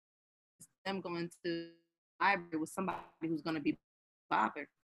 it's them going to the library with somebody who's going to be bothered.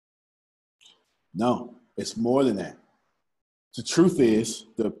 No, it's more than that. The truth is,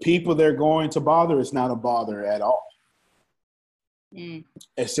 the people they're going to bother is not a bother at all.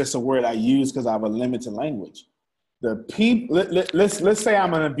 It's just a word I use because I have a limited language. The people, let's say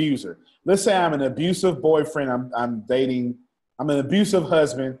I'm an abuser. Let's say I'm an abusive boyfriend. I'm dating. I'm an abusive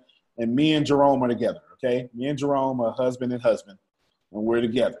husband, and me and Jerome are together. Okay, me and Jerome are husband and husband, and we're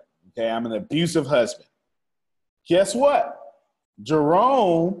together. Okay, I'm an abusive husband. Guess what?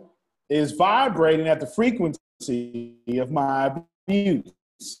 Jerome is vibrating at the frequency of my abuse,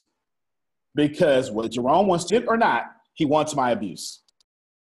 because whether Jerome wants it or not, he wants my abuse.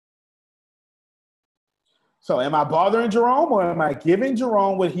 So am I bothering Jerome, or am I giving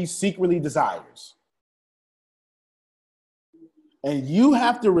Jerome what he secretly desires? And you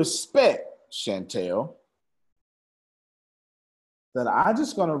have to respect, Chantel, that I'm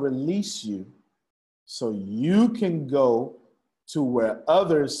just going to release you so you can go to where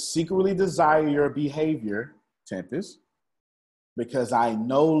others secretly desire your behavior, Tempest, because I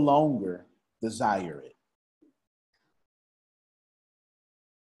no longer desire it.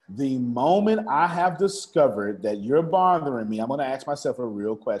 The moment I have discovered that you're bothering me, I'm going to ask myself a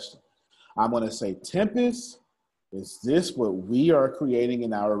real question. I'm going to say, Tempest, is this what we are creating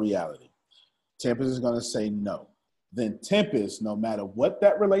in our reality? Tempest is going to say no. Then Tempest, no matter what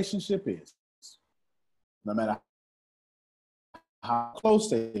that relationship is, no matter how close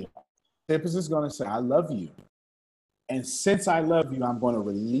they are, Tempest is going to say, I love you. And since I love you, I'm going to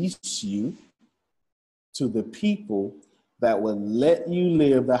release you to the people that will let you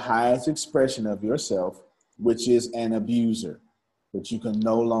live the highest expression of yourself, which is an abuser. But you can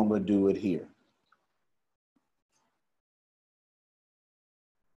no longer do it here.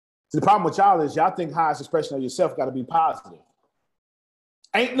 So the problem with y'all is y'all think highest expression of yourself got to be positive.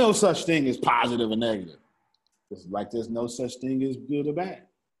 Ain't no such thing as positive or negative. It's like there's no such thing as good or bad.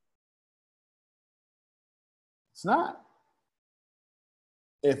 It's not.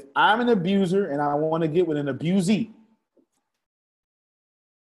 If I'm an abuser and I want to get with an abusee,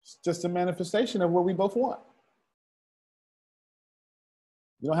 it's just a manifestation of what we both want.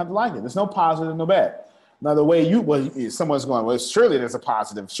 You don't have to like it. There's no positive, no bad. Now, the way someone's going, well, surely there's a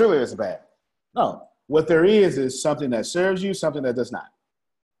positive, surely there's a bad. No, what there is something that serves you, something that does not.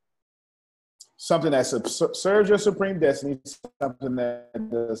 Something that serves your supreme destiny, something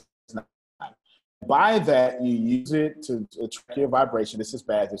that does not. By that, you use it to attract your vibration. This is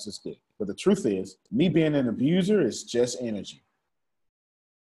bad, this is good. But the truth is, me being an abuser is just energy.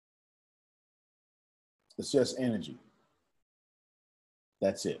 It's just energy.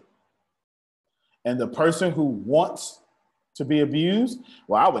 That's it. And the person who wants to be abused,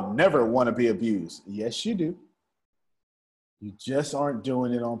 well, I would never want to be abused. Yes, you do. You just aren't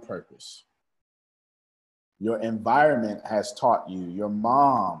doing it on purpose. Your environment has taught you, your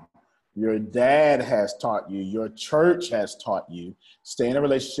mom, your dad has taught you, your church has taught you, stay in a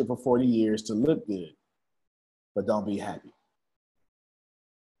relationship for 40 years to look good, but don't be happy.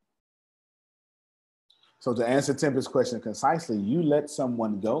 So to answer Tempest's question concisely, you let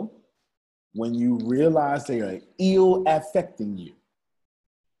someone go when you realize they are ill affecting you.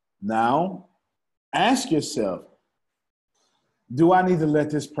 Now, ask yourself, do I need to let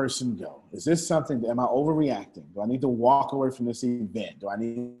this person go? Is this something, am I overreacting? Do I need to walk away from this event? Do I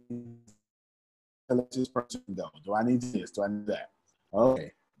need to let this person go? Do I need this? Do I need that?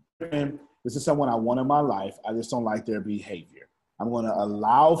 Okay. This is someone I want in my life. I just don't like their behavior. I'm going to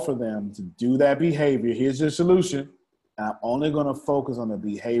allow for them to do that behavior. Here's your solution. And I'm only going to focus on the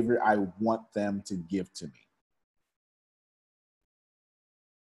behavior I want them to give to me.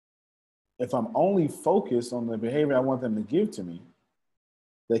 If I'm only focused on the behavior I want them to give to me,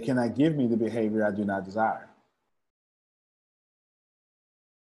 they cannot give me the behavior I do not desire.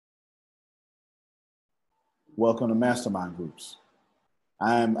 Welcome to mastermind groups.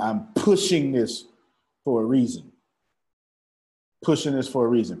 I'm pushing this for a reason. Pushing this for a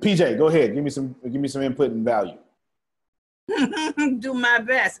reason. PJ, go ahead. Give me some input and value. Do my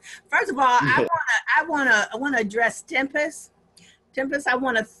best. First of all, I wanna address Tempest. Tempest, I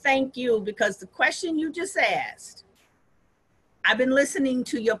want to thank you because the question you just asked, I've been listening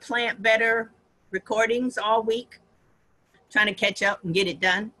to your Plant Better recordings all week, trying to catch up and get it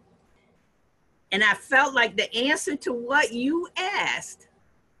done. And I felt like the answer to what you asked,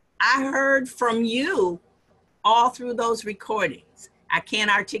 I heard from you all through those recordings. I can't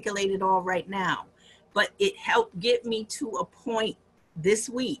articulate it all right now, but it helped get me to a point this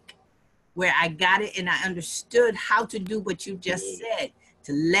week where I got it and I understood how to do what you just said,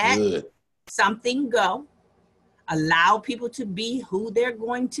 to let something go, allow people to be who they're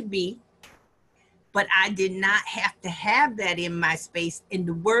going to be, but I did not have to have that in my space. In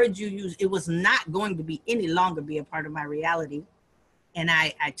the words you used, it was not going to be any longer be a part of my reality. And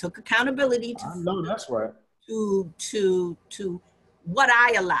I took accountability to, I know that's right. to what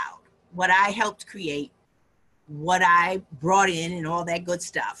I allowed, what I helped create, what I brought in and all that good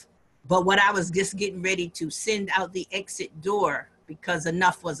stuff. But what I was just getting ready to send out the exit door because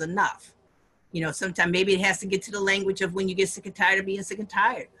enough was enough. You know, sometimes maybe it has to get to the language of when you get sick and tired of being sick and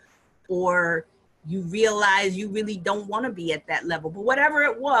tired, or you realize you really don't want to be at that level, but whatever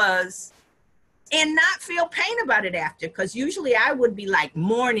it was, and not feel pain about it after. Because usually I would be like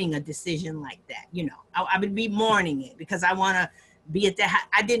mourning a decision like that. You know, I would be mourning it because I want to be at that.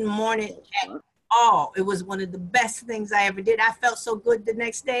 I didn't mourn it at all. It was one of the best things I ever did. I felt so good the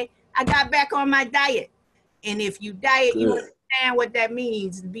next day. I got back on my diet. And if you diet, you understand what that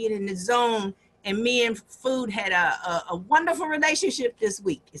means, being in the zone. And me and food had a wonderful relationship this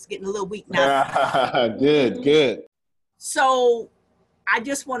week. It's getting a little weak now. Good. So I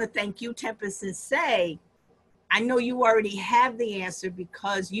just want to thank you, Tempest, and say, I know you already have the answer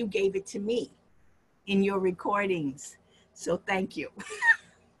because you gave it to me in your recordings. So thank you.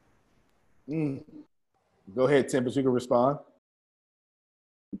 Go ahead, Tempest, you can respond.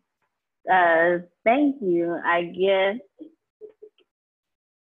 Thank you. I guess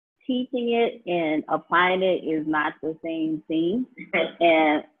teaching it and applying it is not the same thing.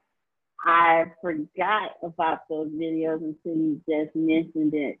 And I forgot about those videos until you just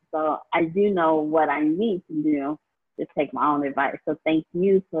mentioned it. So I do know what I need to do to take my own advice. So thank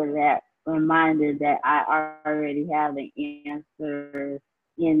you for that reminder that I already have the answer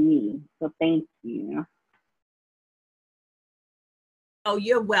in me. So thank you. Oh,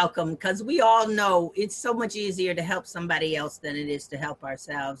 you're welcome, because we all know it's so much easier to help somebody else than it is to help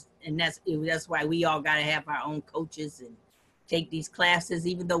ourselves. And that's why we all got to have our own coaches and take these classes,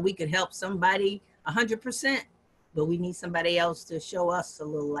 even though we could help somebody 100%, but we need somebody else to show us a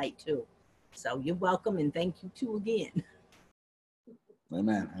little light too. So you're welcome, and thank you too again.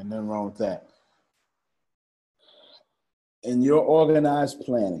 Amen. Ain't nothing wrong with that. In your organized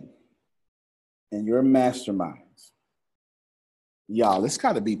planning, in your masterminds, y'all, it's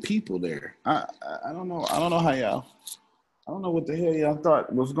got to be people there. I don't know how y'all. I don't know what the hell y'all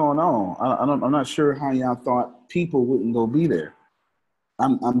thought was going on. I'm not sure how y'all thought people wouldn't go be there.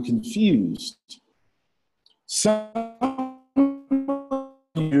 I'm confused. Some of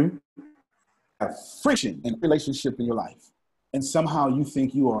you have friction in a relationship in your life, and somehow you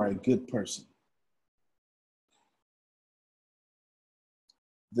think you are a good person.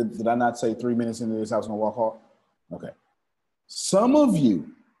 Did I not say 3 minutes into this I was gonna walk off? Okay. Some of you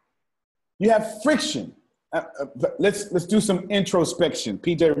have friction. Let's do some introspection.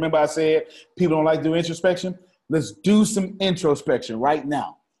 PJ, remember I said people don't like to do introspection? Let's do some introspection right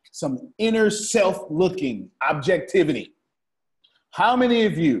now. Some inner self-looking objectivity. How many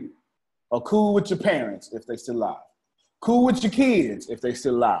of you are cool with your parents if they still alive? Cool with your kids if they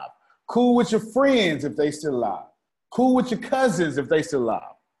still alive? Cool with your friends if they still alive? Cool with your cousins if they still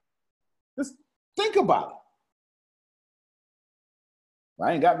alive? Just think about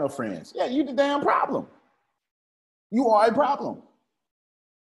I ain't got no friends. Yeah, you the damn problem. You are a problem.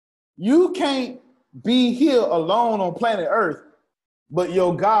 You can't be here alone on planet Earth, but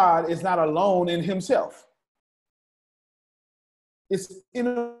your God is not alone in himself. It's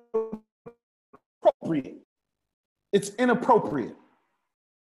inappropriate. It's inappropriate.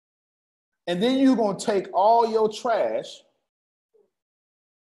 And then you're going to take all your trash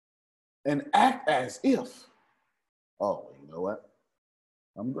and act as if, oh, you know what?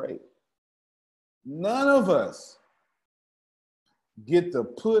 I'm great. None of us get to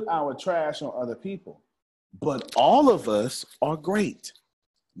put our trash on other people, but all of us are great.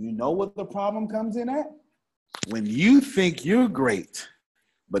 You know what the problem comes in at? When you think you're great,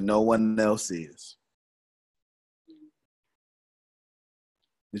 but no one else is.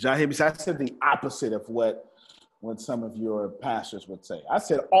 Did y'all hear me? So I said the opposite of what some of your pastors would say. I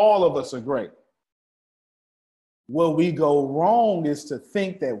said all of us are great. Where we go wrong is to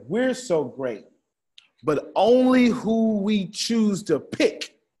think that we're so great, but only who we choose to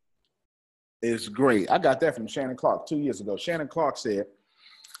pick is great. I got that from Shannon Clark 2 years ago. Shannon Clark said,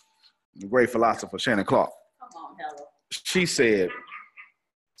 the great philosopher Shannon Clark. Come on, Helen. She said,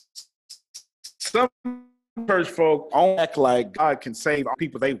 some church folk don't act like God can save all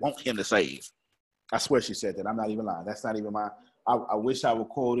people they want him to save. I swear she said that. I'm not even lying. That's not even my, I wish I would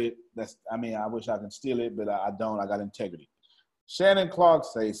quote it. I wish I can steal it, but I don't. I got integrity. Shannon Clark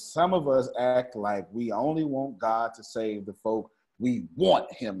says, some of us act like we only want God to save the folk we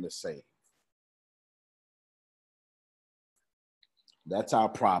want him to save. That's our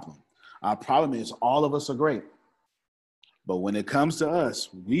problem. Our problem is all of us are great. But when it comes to us,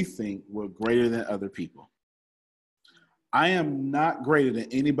 we think we're greater than other people. I am not greater than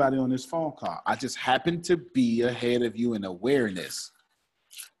anybody on this phone call. I just happen to be ahead of you in awareness.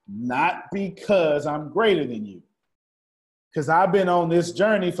 Not because I'm greater than you. Because I've been on this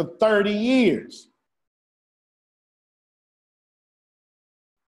journey for 30 years.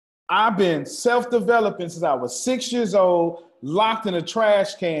 I've been self-developing since I was 6 years old, locked in a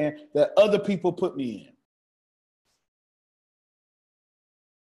trash can that other people put me in.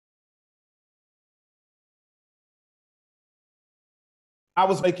 I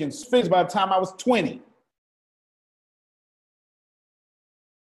was making figures by the time I was 20.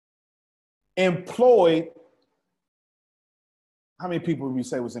 Employed, how many people would we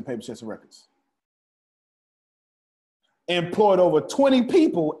say was in Paper Chasing Records? Employed over 20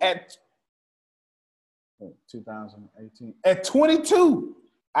 people at 2018. At 22,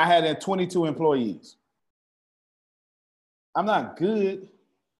 I had 22 employees. I'm not good.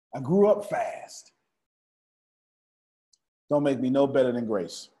 I grew up fast. Don't make me no better than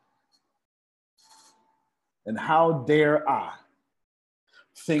Grace. And how dare I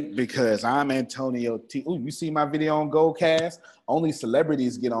think because I'm Antonio T. Ooh, you see my video on Goldcast? Only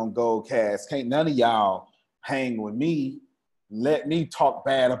celebrities get on Goldcast. Can't none of y'all hang with me. Let me talk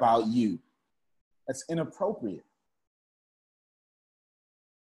bad about you. That's inappropriate.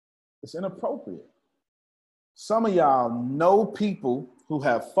 It's inappropriate. Some of y'all know people who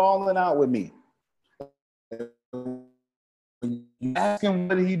have fallen out with me. When you ask him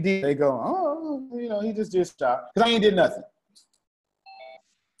what he did, they go, oh, he just did stuff. Because I ain't did nothing.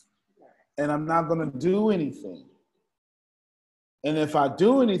 And I'm not going to do anything. And if I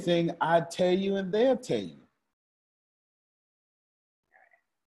do anything, I tell you and they'll tell you.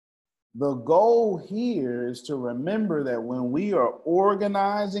 The goal here is to remember that when we are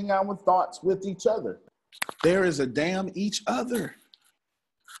organizing our thoughts with each other, there is a damn each other.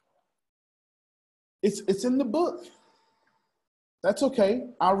 It's in the book. That's okay.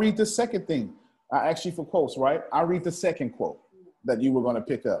 I'll read the second thing. I asked you for quotes, right? I'll read the second quote that you were going to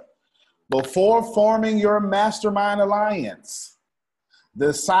pick up. Before forming your mastermind alliance,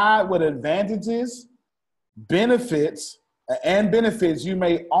 decide what advantages, benefits you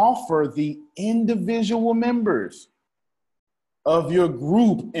may offer the individual members of your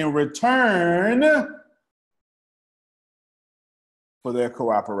group in return for their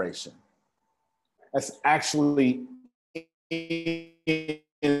cooperation. That's actually in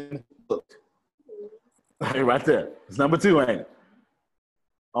the book. Right there. It's number 2, ain't it?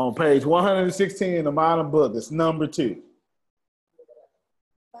 On page 116 in the modern book, it's number 2.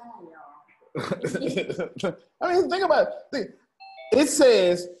 I mean, think about it. It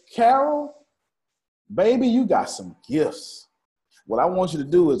says, Carol, baby, you got some gifts. What I want you to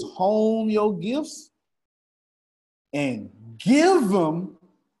do is hone your gifts and give them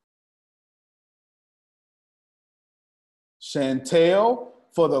Chantel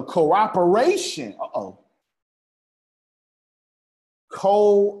for the cooperation.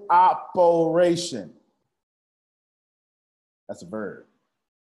 Cooperation. That's a verb.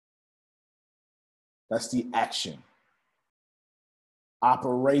 That's the action.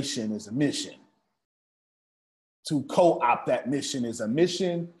 Operation is a mission. To co-opt that mission is a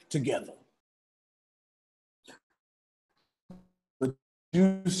mission together. But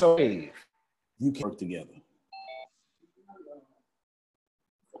you so you can work together.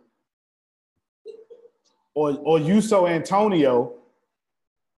 Or you so Antonio,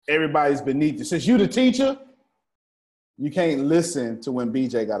 everybody's beneath you. Since you the teacher, you can't listen to when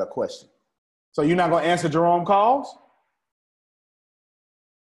BJ got a question. So you're not gonna answer Jerome calls?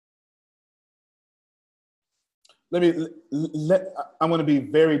 I'm gonna be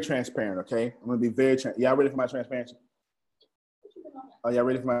very transparent, okay? I'm gonna be very y'all ready for my transparency? Oh, y'all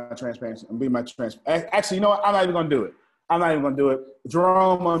ready for my transparency? I'm being my Actually, you know what? I'm not even gonna do it. I'm not even gonna do it.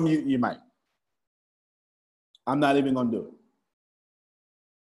 Jerome, unmute your mic. I'm not even gonna do it.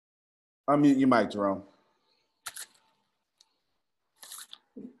 Unmute your mic, Jerome.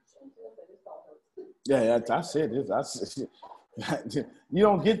 Yeah, I said this. You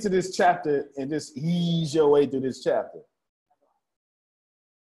don't get to this chapter and just ease your way through this chapter.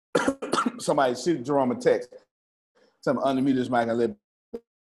 Somebody shoot Jerome a text. Somebody unmute his mic and let.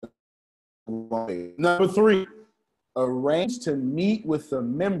 Number 3, arrange to meet with the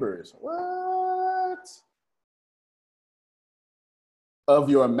members. What? Of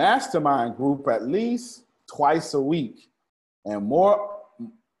your mastermind group at least twice a week and more.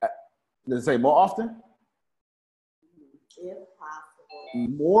 Does it say more often? If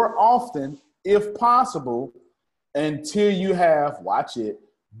possible. More often, if possible, until you have, watch it,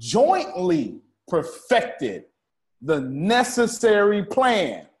 jointly perfected the necessary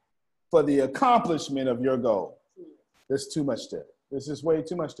plan for the accomplishment of your goal. There's too much there. There's just way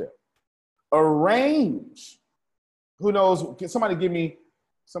too much there. Arrange. Who knows? Can somebody give me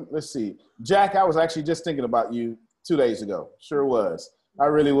some? Let's see. Jack, I was actually just thinking about you 2 days ago. Sure was. I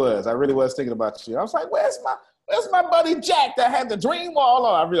really was. I really was thinking about you. I was like, where's my buddy Jack that had the dream wall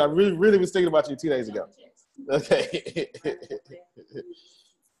on? I really was thinking about you 2 days ago. Okay.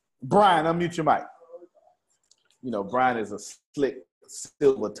 Brian, unmute your mic. You know, Brian is a slick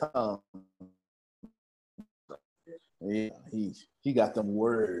silver tongue. Yeah, he got them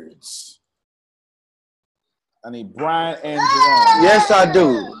words. I need Brian and Jerome. Yes, I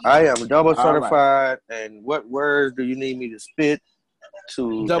do. I am double All certified. And what words do you need me to spit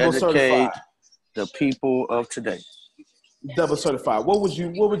to Double educate certified. the people of today? Double certified. What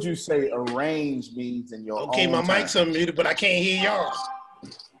would you say arrange means in your own Okay, my time? mic's unmuted, but I can't hear y'all.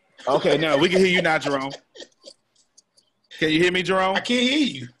 Okay, now we can hear you now, Jerome. Can you hear me, Jerome? I can't hear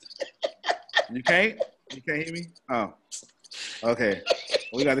you. You can't? You can't hear me? Oh. Okay.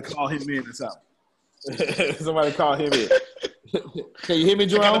 We got to call him in or something. Somebody call him in. Can you hear me,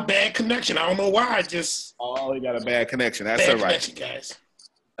 Jerome? I got a bad connection. I don't know why. I just Oh, you got a bad connection. That's bad all right. connection, guys.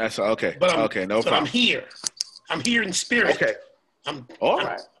 That's okay. But Okay, no but problem. I'm here. I'm here in spirit. Okay. All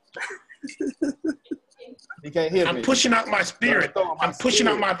right. You can't hear me. I'm pushing out my spirit. Throw my I'm pushing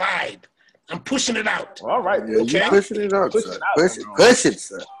out spirit. my vibe. I'm pushing it out. All right. Yeah, Okay. you pushing it out, Push sir. it out, Push it, Jerome. push it,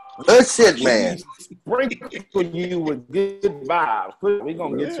 sir. Push it, man. Sprinkle you with good vibes. We're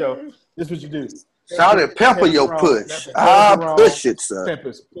going to get your, this is what you do. Salt and pepper your Jerome, push. Jerome, Push it, sir.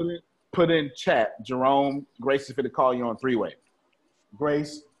 Tempest, put in chat. Jerome, Grace is going to call you on 3-way.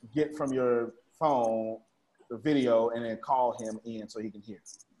 Grace, get from your phone the video and then call him in so he can hear.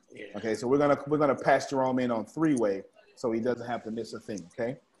 Yeah. Okay, so we're gonna pass Jerome in on 3-way so he doesn't have to miss a thing.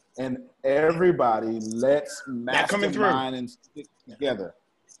 Okay, and everybody, let's mastermind and stick together.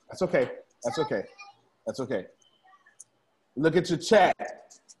 That's okay. That's okay. That's okay. Look at your chat.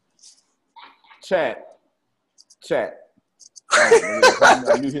 Chat. I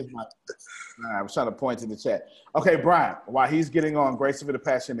was trying to point to the chat. Okay, Brian, while he's getting on, Grace for the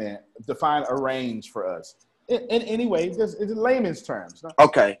Passion Man, define arrange for us. In any way, just in layman's terms. No?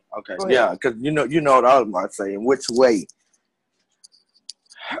 Okay. Go ahead. Yeah, because you know what I was about to say. In which way?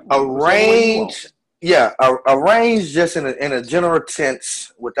 Arrange. Yeah, arrange just in a general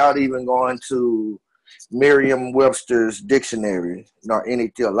sense without even going to Merriam-Webster's dictionary nor any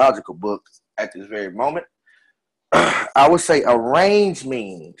theological book at this very moment. I would say arrange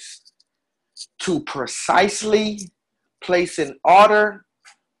means to precisely place in order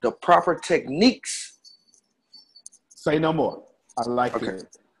the proper techniques. Say no more. I like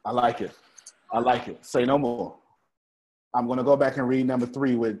it. I like it. I like it. Say no more. I'm going to go back and read number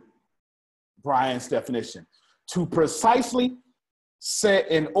 3 with Brian's definition. To precisely set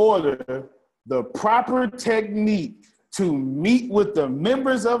in order the proper technique to meet with the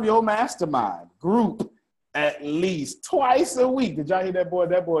members of your mastermind group at least twice a week. Did y'all hear that boy?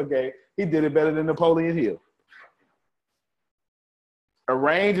 That boy gay. He did it better than Napoleon Hill.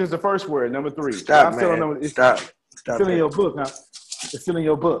 Arrange is the first word, number 3. Stop, man. Stop. It's still in your book, huh? It's still in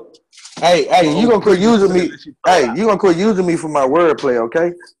your book. Hey, you gonna quit using me. Hey, you gonna quit using me for my wordplay,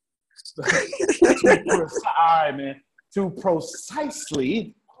 okay? All right, man. To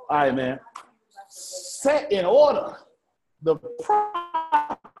precisely, all right, man, set in order the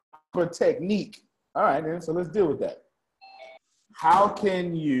proper technique. All right, then, so let's deal with that. How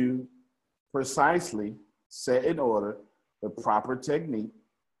can you precisely set in order the proper technique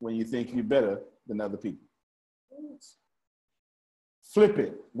when you think you're better than other people? Flip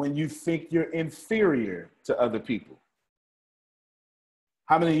it when you think you're inferior to other people.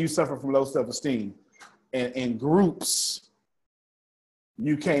 How many of you suffer from low self-esteem? And in groups,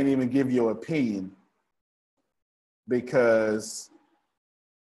 you can't even give your opinion because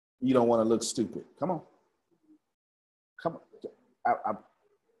you don't want to look stupid. Come on.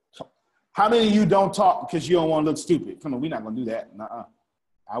 How many of you don't talk because you don't want to look stupid? Come on, we're not going to do that. Nuh-uh.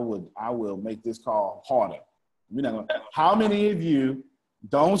 I will make this call harder. We're not gonna. How many of you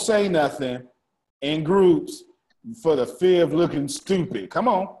don't say nothing in groups for the fear of looking stupid? Come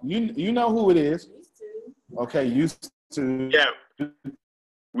on, you know who it is. Okay, used to. Yeah,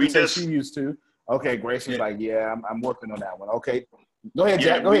 we just. She used to. Okay, Grace is like, yeah, I'm working on that one. Okay, go ahead,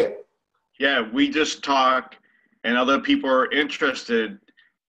 Jack. Go ahead. Yeah, we just talk, and other people are interested,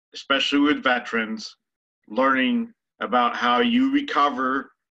 especially with veterans, learning about how you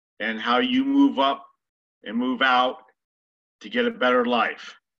recover and how you move up and move out to get a better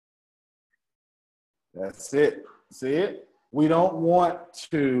life. That's it. See it? We don't want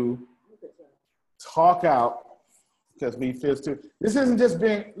to talk out because we feel stupid. This isn't just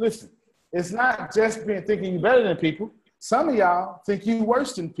being, listen, it's not just being thinking you're better than people. Some of y'all think you're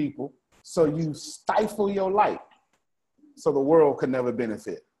worse than people, so you stifle your light so the world could never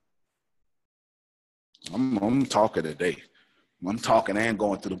benefit. I'm talking today. I'm talking and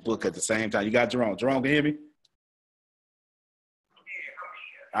going through the book at the same time. You got Jerome. Jerome, can you hear me?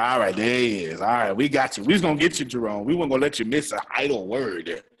 All right, there he is. All right, we got you. We was going to get you, Jerome. We weren't going to let you miss an idle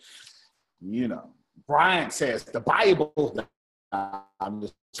word. You know, Brian says the Bible. I'm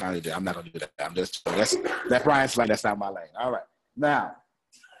just trying to do. I'm not going to do that. I'm just, that Brian's like, that's not my lane. All right. Now,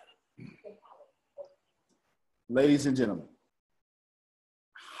 ladies and gentlemen,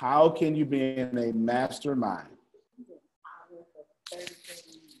 how can you be in a mastermind?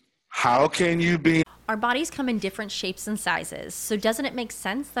 How can you be? Our bodies come in different shapes and sizes, so doesn't it make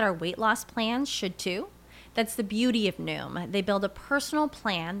sense that our weight loss plans should too? That's the beauty of Noom. They build a personal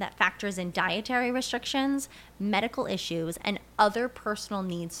plan that factors in dietary restrictions, medical issues, and other personal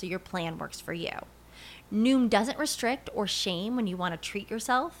needs so your plan works for you. Noom doesn't restrict or shame when you want to treat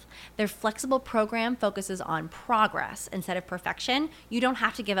yourself. Their flexible program focuses on progress instead of perfection. You don't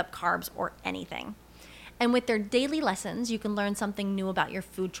have to give up carbs or anything. And with their daily lessons, you can learn something new about your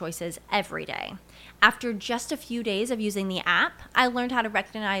food choices every day. After just a few days of using the app, I learned how to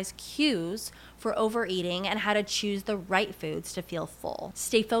recognize cues for overeating and how to choose the right foods to feel full.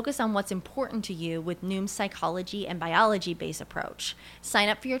 Stay focused on what's important to you with Noom's psychology and biology-based approach. Sign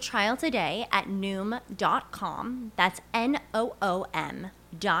up for your trial today at Noom.com. That's Noom.com.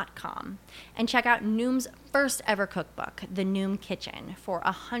 And check out Noom's first ever cookbook, The Noom Kitchen, for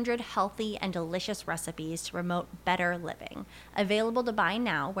 100 healthy and delicious recipes to promote better living. Available to buy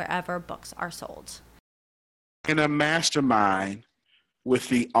now wherever books are sold. In a mastermind with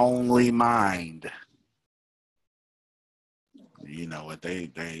the only mind. You know what? They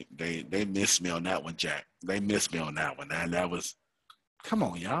missed me on that one, Jack. They missed me on that one. That was, come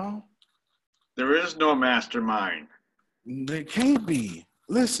on, y'all. There is no mastermind. There can't be.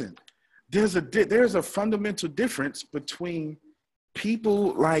 Listen, there's a fundamental difference between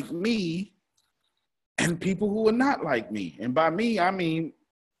people like me and people who are not like me. And by me, I mean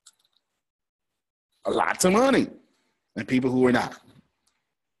lots of money and people who are not.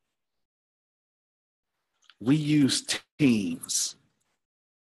 We use teams.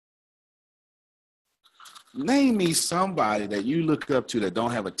 Name me somebody that you look up to that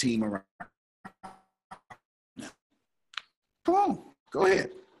don't have a team around. Come on, go ahead.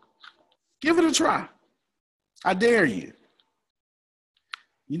 Give it a try. I dare you.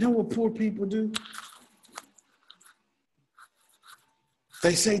 You know what poor people do?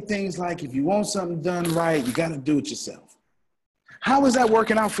 They say things like, if you want something done right, you got to do it yourself. How is that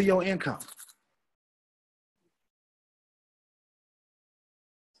working out for your income?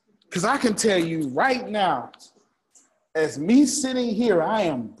 Because I can tell you right now, as me sitting here, I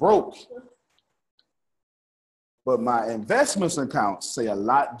am broke. But my investments accounts say a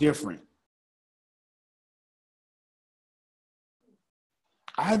lot different.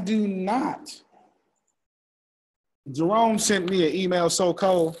 I do not Jerome sent me an email so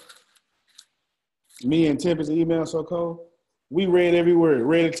cold. Me and Tempest email so cold. We read every word,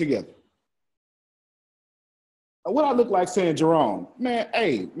 read it together. What I look like saying, Jerome, man,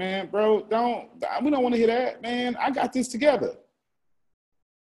 hey, man, bro, we don't want to hear that, man. I got this together.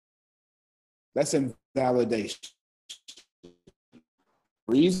 That's invalidation.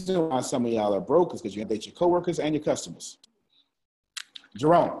 Reason why some of y'all are broke is because you date your coworkers and your customers.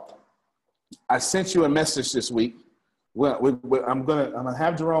 Jerome, I sent you a message this week. Well, I'm gonna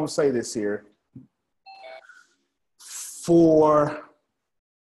have Jerome say this here. For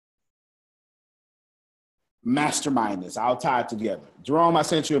mastermind this, I'll tie it together. Jerome, I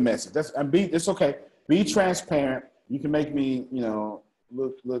sent you a message. It's okay. Be transparent. You can make me,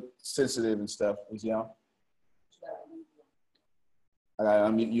 look sensitive and stuff. You know.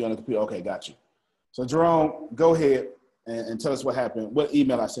 You on the computer? Okay, got you. So Jerome, go ahead and tell us what happened. What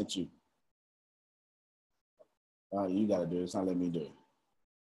email I sent you? You got to do it. It's not letting me do it.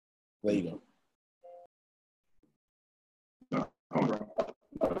 There you go.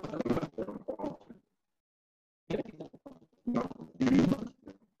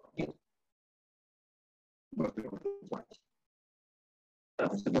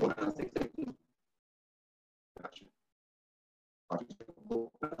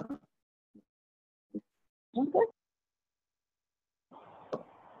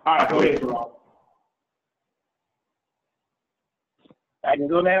 All right, go ahead, Rob. I can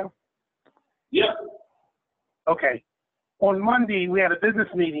go now? Yeah. Okay. On Monday, we had a business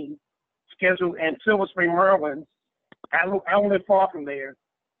meeting scheduled in Silver Spring, Maryland. I live far from there.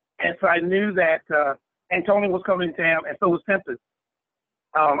 And so I knew that Antonio was coming to town, and so was Tempest.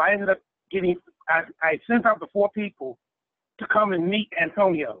 I ended up I sent out the 4 people to come and meet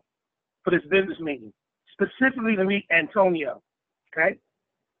Antonio for this business meeting, specifically to meet Antonio, okay?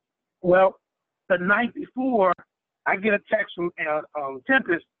 Well, the night before, I get a text from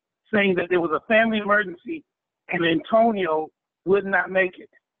Tempest saying that there was a family emergency and Antonio would not make it.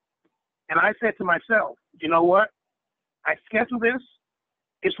 And I said to myself, you know what? I scheduled this.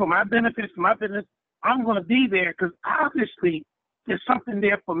 It's for my benefit, it's for my business. I'm going to be there because obviously there's something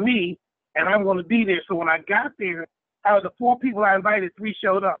there for me, and I'm going to be there. So when I got there, out of the 4 people I invited, 3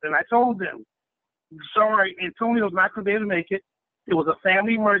 showed up. And I told them, sorry, Antonio's not going to be able to make it. There was a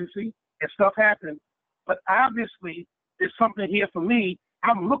family emergency and stuff happened. But obviously, there's something here for me.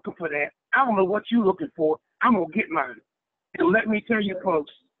 I'm looking for that. I don't know what you're looking for. I'm going to get mine. And let me tell you,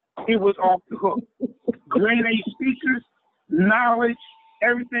 folks, it was off the hook. Grade A speakers, knowledge,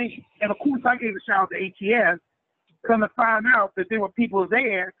 everything. And of course, I gave a shout out to ATS, come to find out that there were people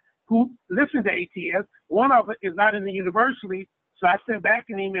there who listened to ATS. One of it is not in the university, so I sent back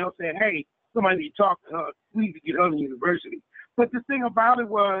an email saying, hey, somebody need to talk to her. We need to get her in the university. But the thing about it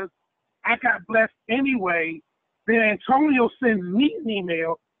was, I got blessed anyway. Then Antonio sends me an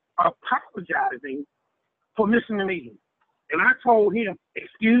email apologizing for missing the meeting. And I told him,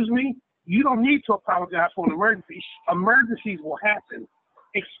 excuse me, you don't need to apologize for an emergency. Emergencies will happen.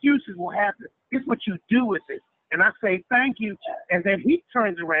 Excuses will happen. It's what you do with it. And I say, thank you. And then he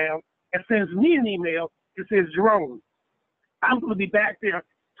turns around and sends me an email that says, Jerome, I'm going to be back there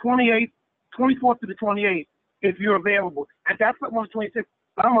 24th to the 28th if you're available. I got something on the 26th,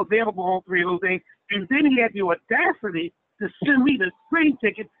 but I'm available on 3 of those days. And then he had the audacity to send me the train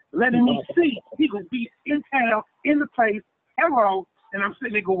ticket, letting me see he could be in town, in the place, hello. And I'm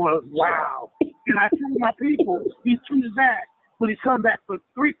sitting there going, wow. And I told my people, he's coming back, but he's coming back for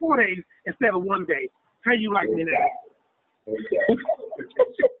 3-4 days instead of 1 day. How you like me that?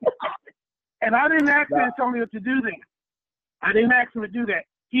 And I didn't ask Antonio to do that. I didn't ask him to do that.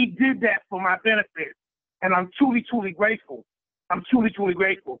 He did that for my benefit. And I'm truly, truly grateful. I'm truly, truly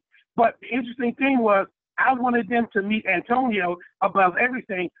grateful. But the interesting thing was, I wanted them to meet Antonio above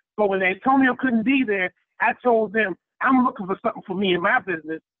everything. But when Antonio couldn't be there, I told them, I'm looking for something for me in my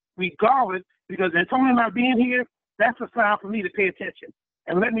business, regardless, because Antonio not being here, that's a sign for me to pay attention.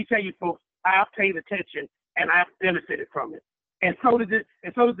 And let me tell you, folks, I paid attention and I benefited from it. And so did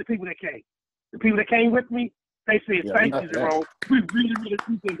the people that came. The people that came with me, they said, thank you, Jerome. We really, really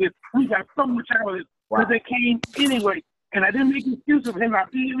appreciate this. We got so much out of this because they came anyway. And I didn't make an excuse of him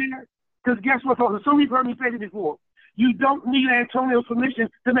not being there. Because guess what, folks? Some people heard me say it before. You don't need Antonio's permission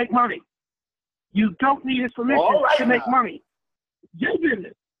to make money. You don't need his permission to make money. Your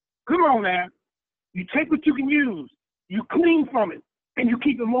business. Come on now. You take what you can use. You clean from it. And you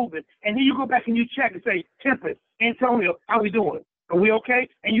keep it moving. And then you go back and you check and say, Tempest, Antonio, how we doing? Are we okay?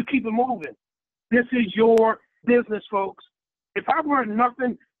 And you keep it moving. This is your business, folks. If I learned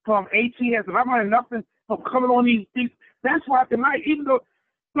nothing from ATS, if I learned nothing from coming on these, that's why tonight, even though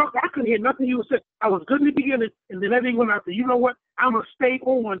Look, I couldn't hear nothing you were saying. I was good in the beginning, and then everything went out there. You know what? I'm going to stay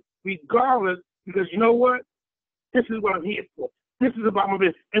on regardless, because you know what? This is what I'm here for. This is about my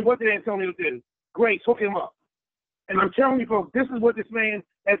business. And what did Antonio do? Great, hook him up. And I'm telling you, folks, this is what this man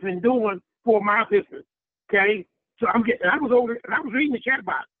has been doing for my business. Okay? So I was over, and I was reading the chat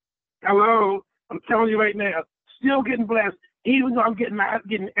box. Hello, I'm telling you right now, still getting blessed. Even though I'm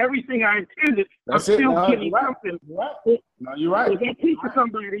getting everything I intended, That's I'm it. still No, getting you're right. something. You're right. No, you're right. If I teach to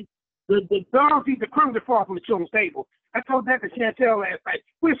somebody, the dogs eat the crumbs that fall from the children's table. I told that to Chantel last night.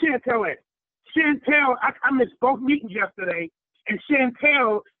 Where's Chantel at? Chantel, I missed both meetings yesterday, and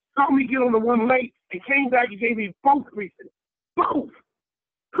Chantel saw me get on the one late and came back and gave me both briefings. Both.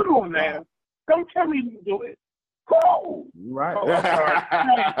 Come on, man. Don't tell me you do it. Go. You're right. Oh,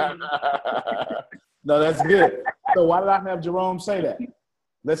 I'm sorry. No, that's good. So why did I have Jerome say that?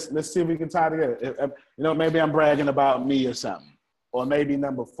 Let's see if we can tie together. You know, maybe I'm bragging about me or something. Or maybe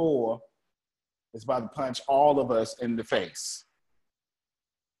number 4 is about to punch all of us in the face.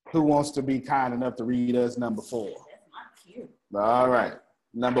 Who wants to be kind enough to read us number 4? All right.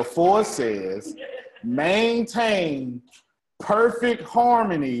 Number 4 says, maintain perfect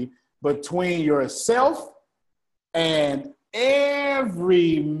harmony between yourself and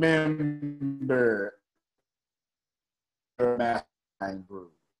every member of your mastermind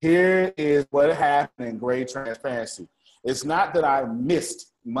group. Here is what happened in great transparency. It's not that I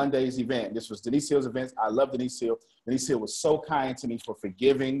missed Monday's event. This was Denise Hill's event. I love Denise Hill. Denise Hill was so kind to me for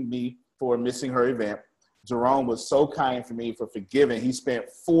forgiving me for missing her event. Jerome was so kind for me for forgiving. He spent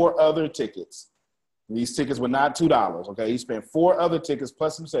 4 other tickets. These tickets were not $2, okay? He spent 4 other tickets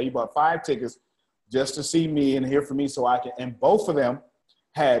plus himself. He bought 5 tickets just to see me and hear from me so I can, and both of them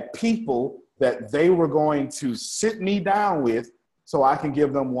had people that they were going to sit me down with so I can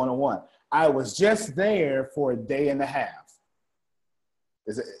give them one-on-one. I was just there for a day and a half.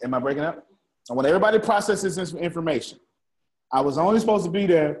 Am I breaking up? I want everybody to process this information. I was only supposed to be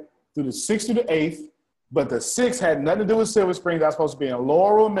there through the 6th through the 8th, but the 6th had nothing to do with Silver Springs. I was supposed to be in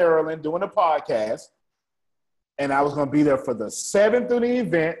Laurel, Maryland doing a podcast, and I was going to be there for the 7th through the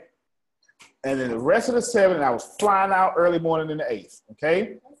event, and then the rest of the 7th, and I was flying out early morning in the 8th,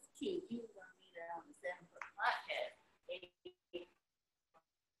 okay? That's cute. You were going to be there on the 7th for the podcast.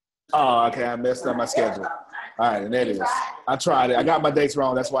 Oh, okay, I messed up my schedule. All right, and there it is. I tried it. I got my dates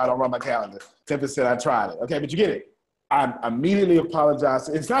wrong. That's why I don't run my calendar. Tempest said I tried it. Okay, but you get it. I immediately apologized.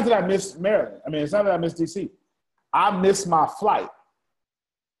 It's not that I missed Maryland. I mean, it's not that I missed DC. I missed my flight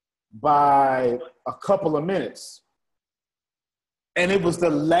by a couple of minutes. And it was the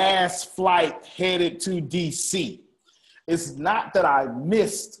last flight headed to DC. It's not that I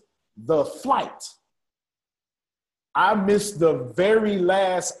missed the flight. I missed the very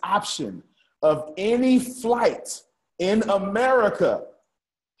last option of any flight in America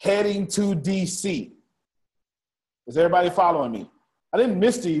heading to DC. Is everybody following me? I didn't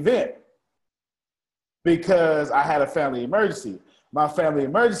miss the event because I had a family emergency. My family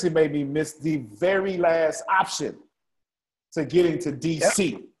emergency made me miss the very last option to getting to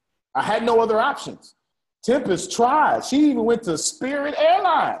DC. Yep. I had no other options. Tempest tried. She even went to Spirit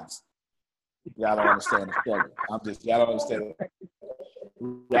Airlines. Y'all don't understand the struggle. Y'all don't understand it.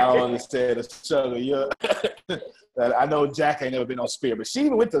 Y'all don't understand the struggle. I know Jack ain't never been on Spirit, but she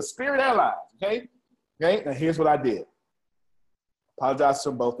even went to Spirit Airlines, okay? Okay, now here's what I did. Apologize to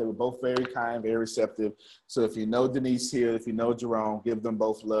them both. They were both very kind, very receptive. So if you know Denise here, if you know Jerome, give them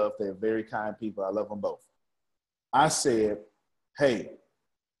both love. They're very kind people. I love them both. I said, hey,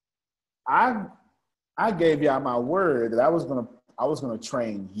 I gave y'all my word that I was gonna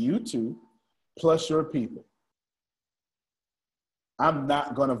train you two plus your people. I'm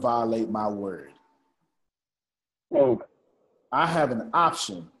not gonna violate my word. Oh. I have an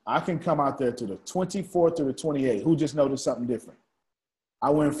option. I can come out there to the 24th to the 28th. Who just noticed something different? I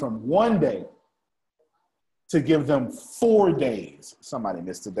went from 1 day to give them 4 days. Somebody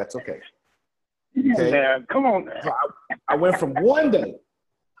missed it. That's okay. Okay. Yeah, come on, man. So I went from 1 day.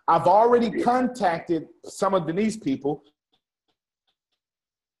 I've already contacted some of Denise's people.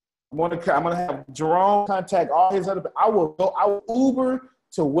 I'm gonna have Jerome contact all his other. I will Uber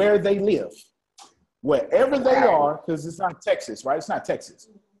to where they live, wherever they are, because it's not Texas, right? It's not Texas.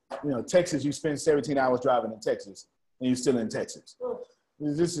 You know, Texas, you spend 17 hours driving in Texas, and you're still in Texas.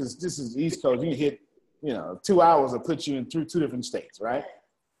 This is East Coast. You can hit, 2 hours will put you in through 2 different states, right?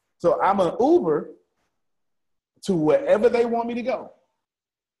 So I'm an Uber to wherever they want me to go,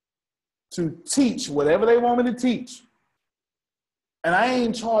 to teach whatever they want me to teach. And I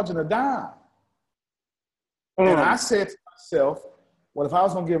ain't charging a dime. And I said to myself, well, if I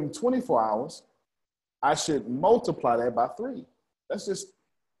was going to give them 24 hours, I should multiply that by 3. That's just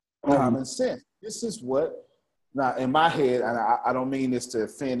Common sense. This is what, now in my head, and I don't mean this to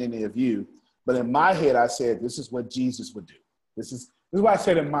offend any of you, but in my head, I said, this is what Jesus would do. This is what I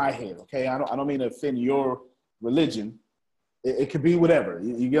said in my head, okay? I don't mean to offend your religion. It could be whatever.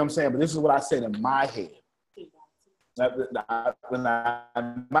 You get what I'm saying? But this is what I said in my head. In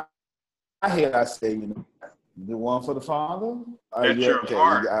my head, I say, you know, the one for the Father. That's your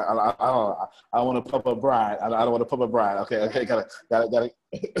heart. I want to pump up bride. I don't want to pump up bride. Okay, got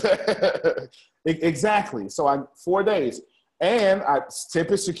it. Exactly. So 4 days, and I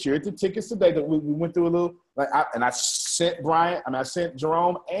secured the tickets today. That we went through a little, I sent Brian. I sent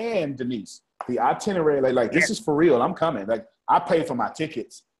Jerome and Denise the itinerary. Like this is for real. I'm coming. Like I paid for my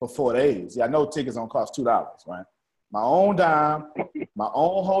tickets for 4 days. Yeah, I know tickets don't cost $2, right? My own dime, my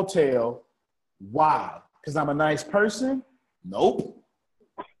own hotel. Why? Because I'm a nice person? Nope.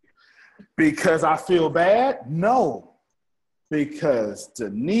 Because I feel bad? No. Because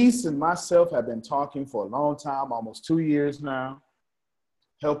Denise and myself have been talking for a long time, almost 2 years now,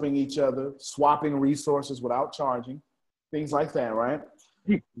 helping each other, swapping resources without charging, things like that, right?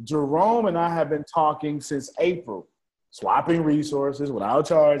 Jerome and I have been talking since April, swapping resources without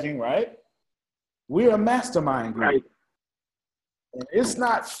charging, right? We're a mastermind group. Right. And it's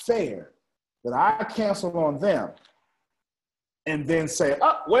not fair that I cancel on them and then say,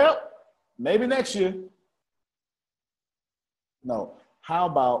 oh, well, maybe next year. No, how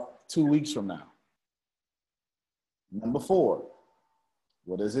about 2 weeks from now? Number 4,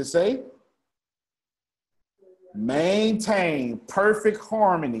 what does it say? Maintain perfect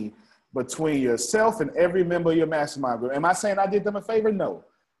harmony between yourself and every member of your mastermind group. Am I saying I did them a favor? No.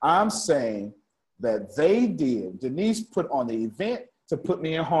 I'm saying that they did. Denise put on the event to put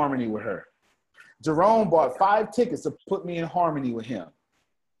me in harmony with her. Jerome bought 5 tickets to put me in harmony with him.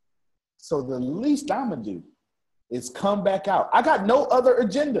 So the least I'm going to do is come back out. I got no other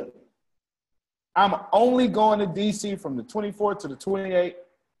agenda. I'm only going to DC from the 24th to the 28th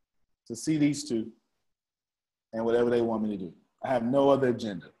to see these two and whatever they want me to do. I have no other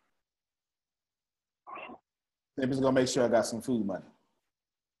agenda. They're just going to make sure I got some food money.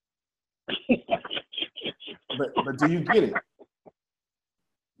 But do you get it?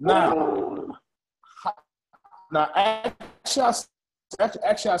 Now, actually, I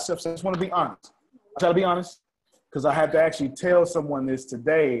just want to be honest. I try to be honest because I had to actually tell someone this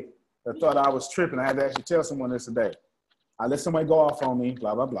today that thought I was tripping. I had to actually tell someone this today. I let somebody go off on me,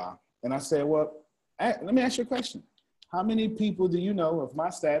 blah, blah, blah. And I said, well, let me ask you a question. How many people do you know of my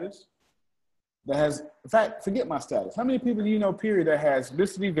status that has, in fact, forget my status. How many people do you know, period, that has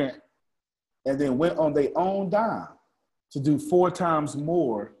missed an event and then went on their own dime to do 4 times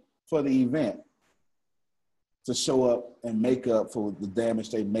more for the event to show up and make up for the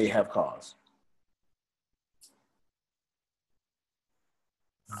damage they may have caused?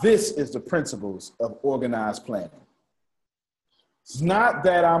 This is the principles of organized planning. It's not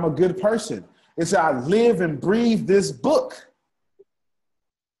that I'm a good person. It's that I live and breathe this book.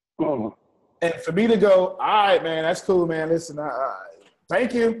 Oh. And for me to go, all right, man, that's cool, man. Listen,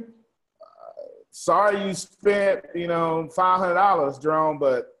 thank you. Sorry you spent, $500, Jerome,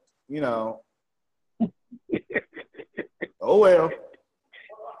 but, oh, well.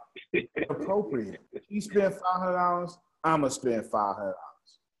 Appropriate. He spent $500, I'm going to spend $500.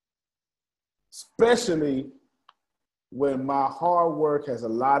 Especially when my hard work has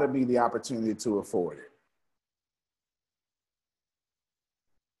allowed me the opportunity to afford it.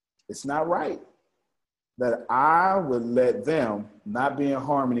 It's not right that I would let them not be in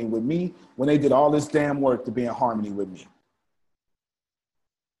harmony with me when they did all this damn work to be in harmony with me.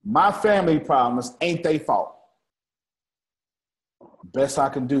 My family problems ain't their fault. Best I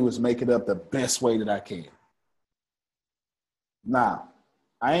can do is make it up the best way that I can. Now,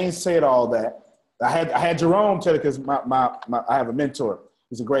 I ain't said all that. I had Jerome tell it because I have a mentor.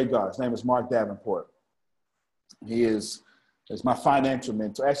 He's a great guy. His name is Mark Davenport. He's my financial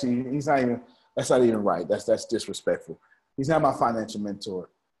mentor. Actually, that's not even right. That's disrespectful. He's not my financial mentor.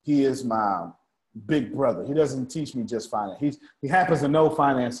 He is my big brother. He doesn't teach me just finance. He happens to know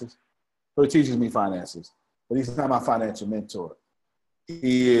finances, so he teaches me finances. But he's not my financial mentor.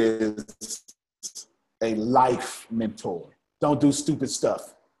 He is a life mentor. Don't do stupid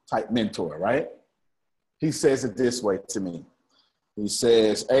stuff type mentor, right? He says it this way to me. He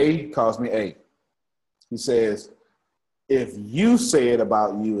says, A calls me A. He says, if you say it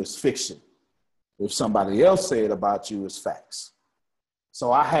about you, it's fiction. If somebody else say it about you, it's facts.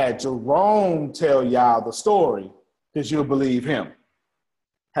 So I had Jerome tell y'all the story because you'll believe him.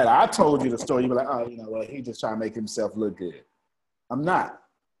 Had I told you the story, you'd be like, oh, well, he just trying to make himself look good. I'm not.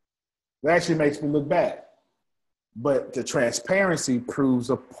 It actually makes me look bad. But the transparency proves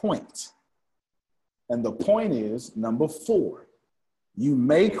a point. And the point is, number 4, you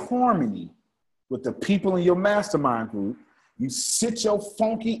make harmony with the people in your mastermind group. You sit your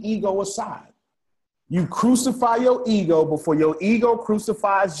funky ego aside. You crucify your ego before your ego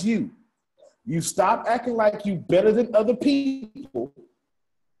crucifies you. You stop acting like you better than other people,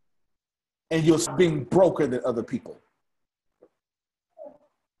 and you're being broker than other people.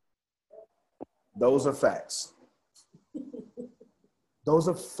 Those are facts. Those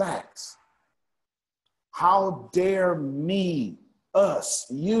are facts. How dare me, us,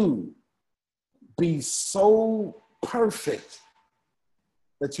 you, be so perfect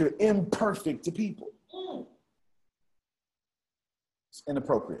that you're imperfect to people? It's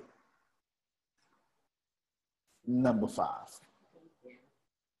inappropriate. Number 5.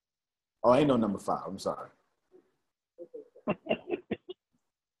 Oh, ain't no number 5. I'm sorry.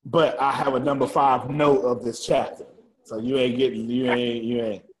 But I have a number 5 note of this chapter. So you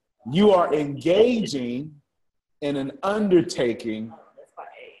ain't. You are engaging in an undertaking.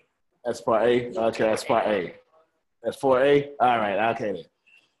 That's part A. Okay, that's part A. That's 4A? All right, okay then.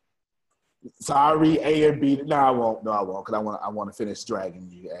 So I'll read A and B. No, I won't, because I want to finish dragging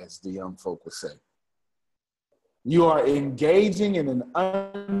you, as the young folk would say. You are engaging in an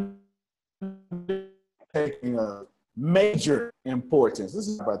undertaking of major importance. This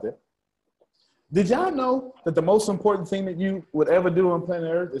is about that. Did y'all know that the most important thing that you would ever do on planet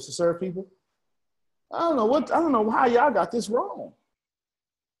Earth is to serve people? I don't know how y'all got this wrong.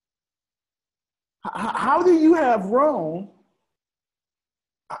 How do you have wrong?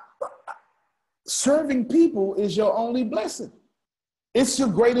 Serving people is your only blessing. It's your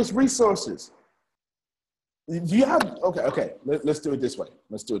greatest resources. Do you have, okay. Let's do it this way.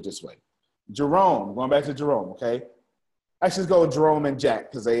 Jerome, going back to Jerome, okay? Actually, let's go with Jerome and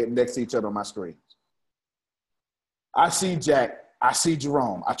Jack because they're next to each other on my screen. I see Jack, I see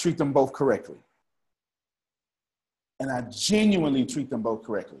Jerome. I treat them both correctly. And I genuinely treat them both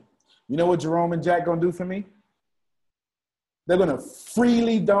correctly. You know what Jerome and Jack gonna do for me? They're gonna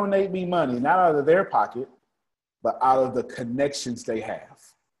freely donate me money, not out of their pocket, but out of the connections they have.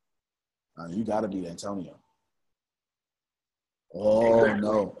 You gotta be Antonio. Oh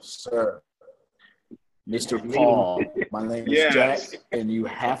no, sir. Mr. Paul, my name is Jack, and you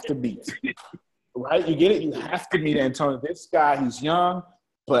have to meet. Right? You get it? You have to meet Antonio. This guy, he's young,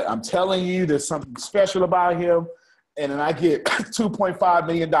 but I'm telling you, there's something special about him. And then I get $2.5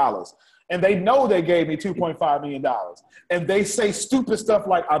 million. And they know they gave me $2.5 million. And they say stupid stuff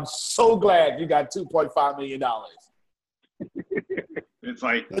like, I'm so glad you got $2.5 million. It's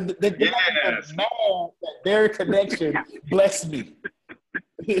like, yes. Man, that their connection blessed me.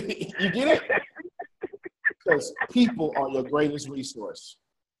 You get it? Because people are your greatest resource.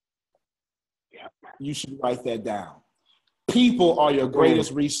 You should write that down. People are your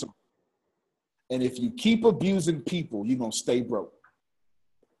greatest resource. And if you keep abusing people, you're going to stay broke.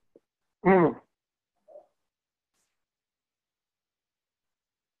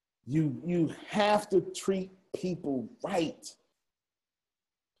 You have to treat people right.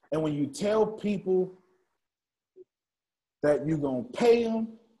 And when you tell people that you're going to pay them,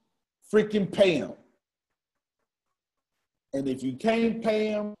 freaking pay them. And if you can't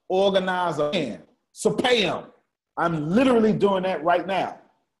pay them, organize a plan. So pay them. I'm literally doing that right now.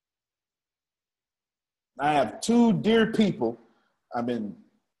 I have 2 dear people. I've been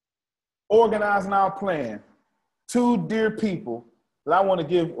organizing our plan. 2 dear people that I want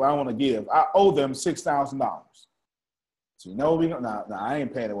to give. I owe them $6,000. So you know I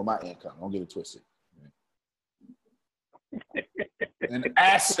ain't paying it with my income. Don't get it twisted. And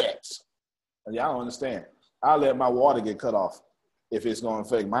assets. Y'all don't understand. I'll let my water get cut off if it's going to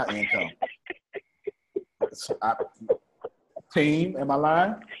affect my income. Team, am I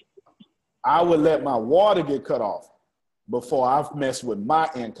lying? I would let my water get cut off before I've messed with my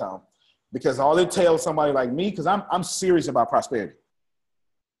income, because all it tells somebody like me, because I'm serious about prosperity.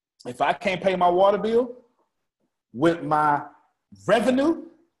 If I can't pay my water bill with my revenue,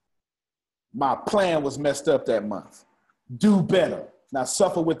 my plan was messed up that month. Do better. Now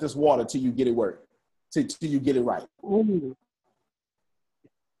suffer with this water till you get it work, till you get it right. Ooh.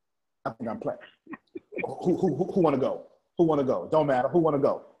 I think I'm playing. Who want to go? Who want to go? Don't matter. Who want to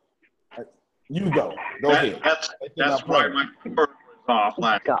go? You go. Go ahead. That's why my cord was off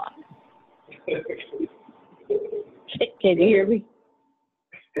last. God. Can you hear me?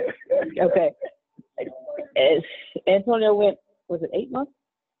 Okay. As Antonio went, was it 8 months?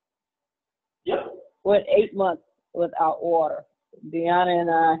 Yeah. Went 8 months without water. Deanna and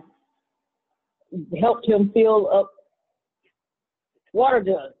I helped him fill up water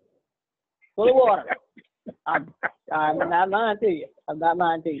jugs full of water. I'm not lying to you. I'm not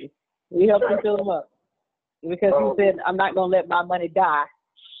lying to you. We helped you fill them up because you said, I'm not going to let my money die.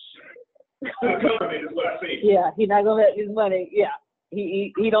 Yeah, he's not going to let his money,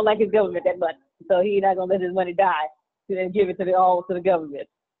 he don't like his government that much. So he's not going to let his money die and give it to the government.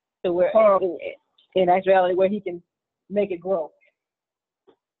 So where, in actuality, where he can make it grow.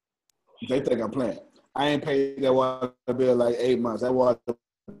 They think I'm playing. I ain't paid that water bill like 8 months. That water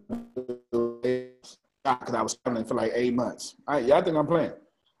bill, because I was traveling for like 8 months. Y'all think I'm playing.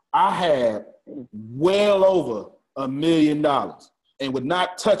 I had well over $1 million and would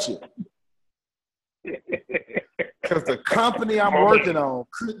not touch it because the company I'm working on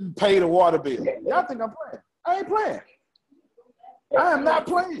couldn't pay the water bill. Y'all think I'm playing. I ain't playing. I am not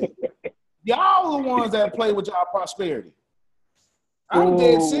playing. Y'all the ones that play with y'all prosperity. I'm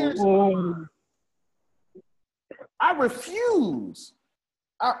dead serious. I refuse.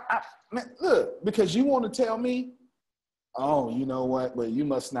 Man, look, because you want to tell me, oh, you know what, but you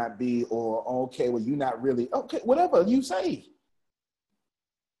must not be, or okay, well, you're not really, okay, whatever you say.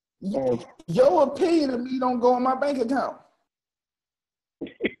 Your opinion of me don't go in my bank account.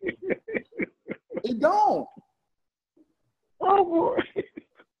 It don't. Oh, boy.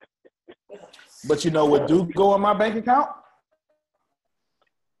 But you know what do go in my bank account?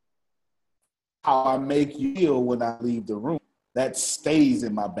 How I make you feel when I leave the room. That stays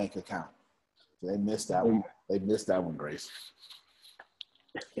in my bank account. They missed that one. They missed that one, Grace.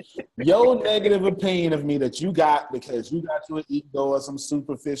 Your negative opinion of me that you got because you got your ego or some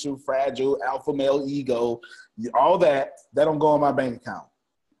superficial, fragile, alpha male ego, all that don't go in my bank account.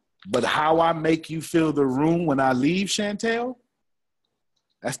 But how I make you feel the room when I leave, Chantel,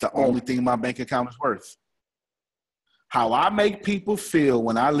 that's the only thing my bank account is worth. How I make people feel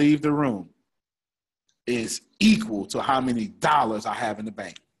when I leave the room is equal to how many dollars I have in the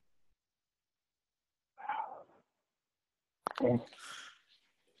bank.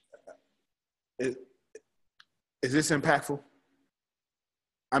 Is this impactful?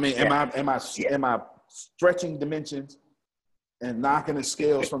 I mean, am I stretching dimensions and knocking the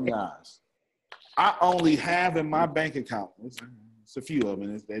scales from your eyes? I only have in my bank account, it's a few of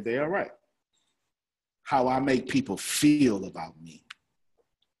them, and they are right, how I make people feel about me.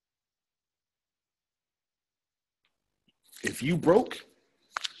 If you broke,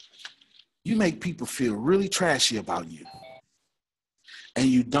 you make people feel really trashy about you. And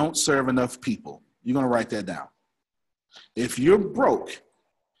you don't serve enough people. You're going to write that down. If you're broke,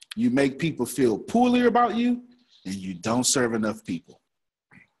 you make people feel poorly about you, and you don't serve enough people.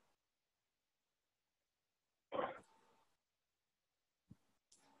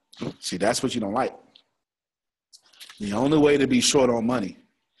 See, that's what you don't like. The only way to be short on money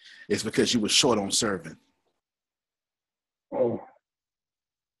is because you were short on serving. Well,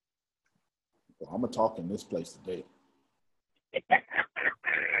 I'm going to talk in this place today.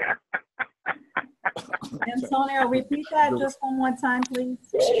 Antonio, repeat that just one more time, please.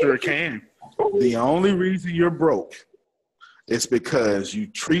 Sure can. The only reason you're broke is because you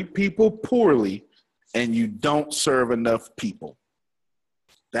treat people poorly and you don't serve enough people.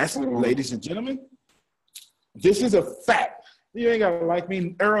 That's, ladies and gentlemen, this is a fact. You ain't got to like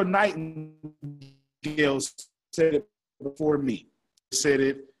me. Earl Nightingale said it before me. He said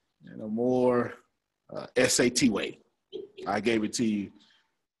it in a more SAT way. I gave it to you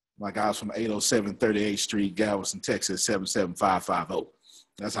like I was from 807 38th Street, Galveston, Texas, 77550.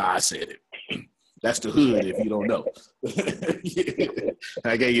 That's how I said it. That's the hood if you don't know.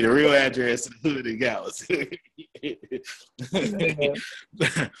 I gave you the real address to the hood in Galveston.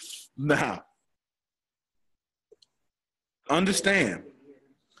 Now, understand,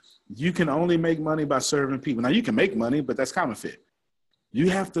 you can only make money by serving people. Now, you can make money, but that's counterfeit. You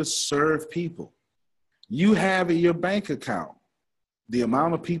have to serve people. You have in your bank account the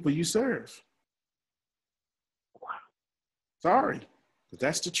amount of people you serve. Sorry, but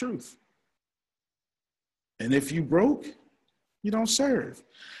that's the truth. And if you broke, you don't serve.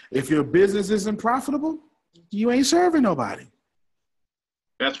 If your business isn't profitable, you ain't serving nobody.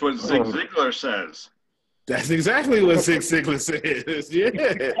 That's what Zig Ziglar says. That's exactly what Zig Ziglar says.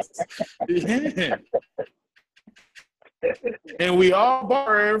 Yes. Yeah. And we all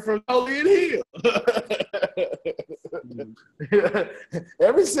borrowing from Napoleon Hill.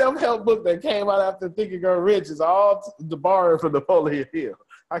 Every self-help book that came out after Think and Grow Rich is all the borrowing from Napoleon Hill.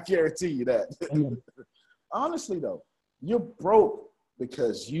 I guarantee you that. Honestly, though, you're broke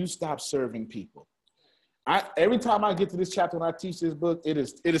because you stopped serving people. Every time I get to this chapter when I teach this book, it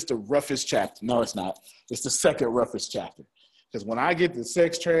is the roughest chapter. No, it's not. It's the second roughest chapter. Because when I get to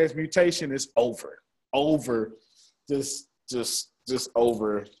sex transmutation, it's over. Just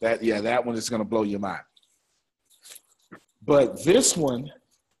over that. Yeah, that one is going to blow your mind. But this one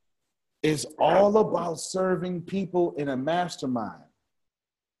is all about serving people in a mastermind.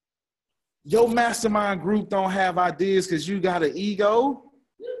 Your mastermind group don't have ideas because you got an ego.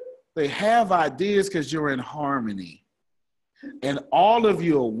 They have ideas because you're in harmony. And all of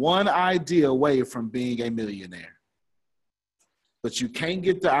you are one idea away from being a millionaire. But you can't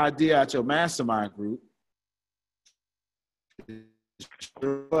get the idea out your mastermind group. It's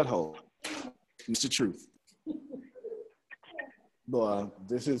your butthole. It's the truth. Boy,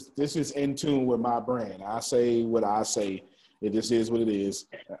 this is in tune with my brand. I say what I say. It just is what it is.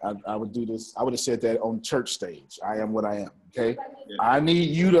 I would do this. I would have said that on church stage. I am what I am, okay? I need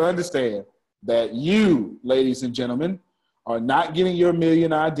you to understand that you, ladies and gentlemen, are not getting your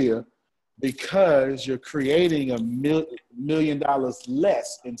million idea because you're creating $1 million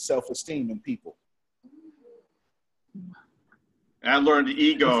less in self-esteem in people. I learned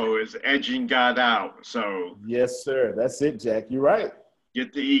ego is edging God out. So yes, sir. That's it, Jack. You're right.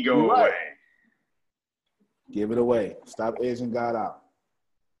 Get the ego away. Give it away. Stop edging God out.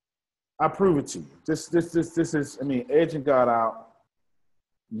 I prove it to you. This is, I mean, edging God out,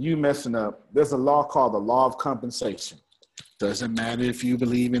 you messing up. There's a law called the law of compensation. Doesn't matter if you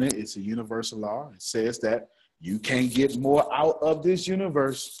believe in it. It's a universal law. It says that you can't get more out of this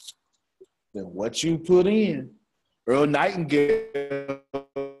universe than what you put in. Earl Nightingale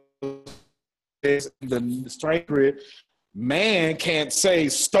says the strength grid, man can't say,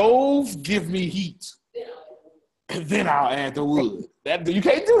 stove, give me heat. And then I'll add the wood. You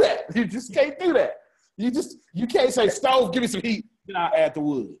can't do that. You just can't do that. You can't say, stove, give me some heat, then I'll add the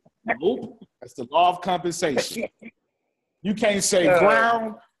wood. Nope. That's the law of compensation. You can't say,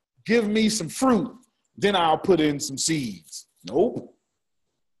 ground, give me some fruit, then I'll put in some seeds. Nope.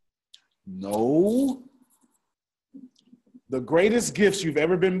 No. The greatest gifts you've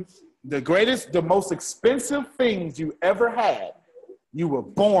ever been, the most expensive things you ever had, you were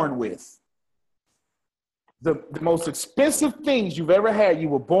born with. The most expensive things you've ever had, you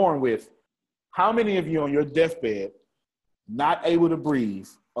were born with. How many of you on your deathbed, not able to breathe,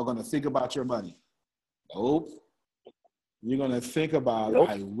 are going to think about your money? Nope. You're going to think about,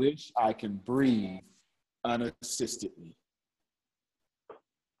 I wish I can breathe unassistedly.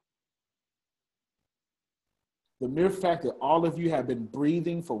 The mere fact that all of you have been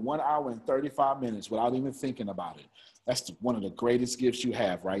breathing for 1 hour and 35 minutes without even thinking about it, that's one of the greatest gifts you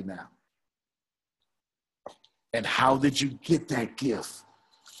have right now. And how did you get that gift?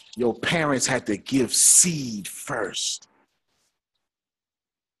 Your parents had to give seed first.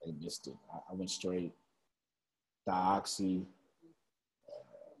 They missed it. I went straight. Deoxy,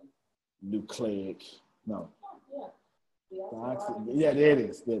 nucleic, no. Yeah, there it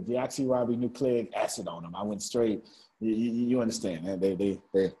is. The deoxyribonucleic acid on them. I went straight. You understand? They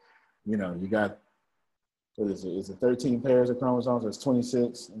you know, you got, what is it? Is it 13 pairs of chromosomes? It's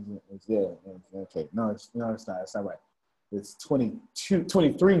 26. Okay. No, it's not. It's not right. It's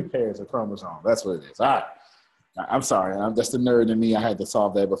 23 pairs of chromosomes. That's what it is. All right. I'm sorry. That's the nerd in me. I had to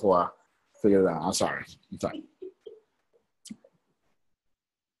solve that before I figured it out. I'm sorry.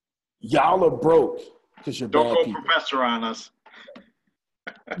 Y'all are broke because you're bad people. Don't go professor on us.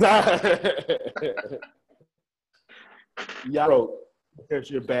 Y'all broke because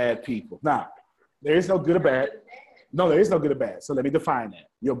you're bad people. Now, there is no good or bad. No, there is no good or bad. So let me define that.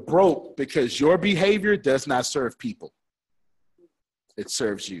 You're broke because your behavior does not serve people. It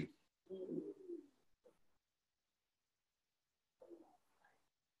serves you.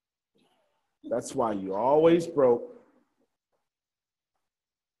 That's why you're always broke.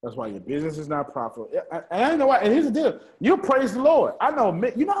 That's why your business is not profitable. And I know why. And here's the deal. You praise the Lord. I know,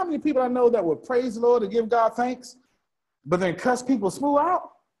 you know how many people I know that would praise the Lord and give God thanks, but then cuss people smooth out?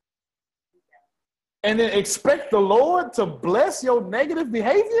 And then expect the Lord to bless your negative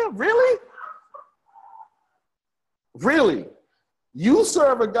behavior? Really? Really? You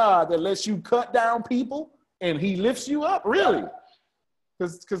serve a God that lets you cut down people and he lifts you up? Really?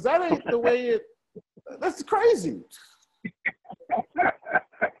 Because that ain't the way that's crazy.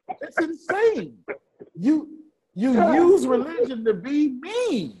 It's insane. You use religion to be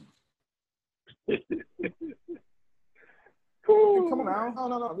mean. Come on now.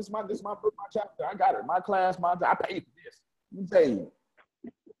 No. This is my book, my chapter. I got it. My class, I paid for this. Let me tell you.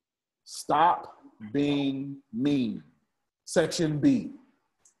 Stop being mean. Section B.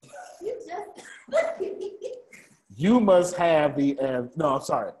 You must have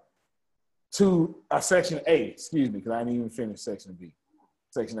Section A, excuse me, because I didn't even finish Section B.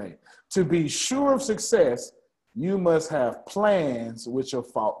 Section A. To be sure of success, you must have plans which are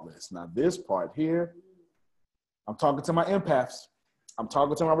faultless. Now, this part here, I'm talking to my empaths. I'm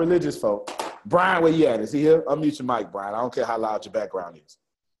talking to my religious folk. Brian, where you at? Is he here? Unmute your mic, Brian. I don't care how loud your background is.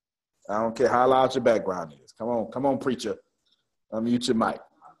 I don't care how loud your background is. Come on, preacher. Unmute your mic.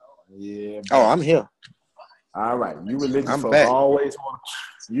 Yeah. Oh, I'm here. All right. You religious I'm folk back. always want.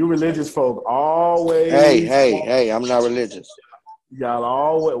 You religious folk always. Hey, I'm not religious. Y'all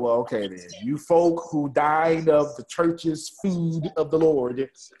always, well, okay then. You folk who dined of the church's food of the Lord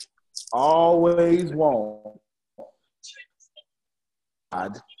always want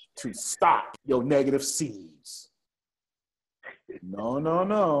God to stop your negative seeds.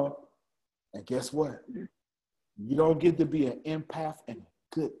 No. And guess what? You don't get to be an empath and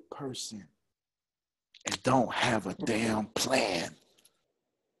a good person and don't have a damn plan.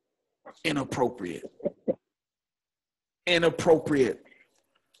 Inappropriate.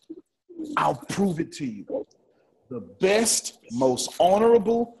 I'll prove it to you. The best, most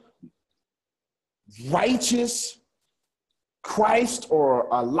honorable, righteous, Christ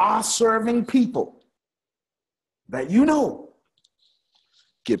or Allah serving people that you know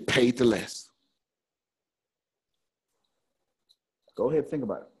get paid the less. Go ahead, think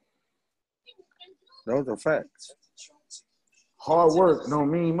about it. Those are facts. Hard work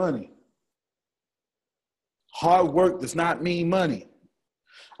don't mean money. Hard work does not mean money.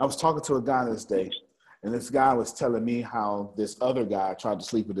 I was talking to a guy this day, and this guy was telling me how this other guy tried to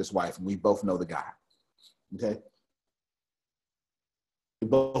sleep with his wife, and we both know the guy. Okay? We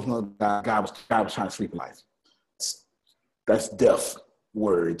both know the guy was trying to sleep with life. That's deaf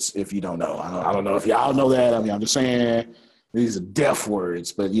words, if you don't know. I don't know if y'all know that. I mean, I'm just saying these are deaf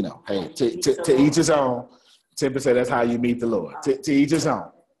words, but you know, hey, to each his own. Timber said that's how you meet the Lord. To each his own.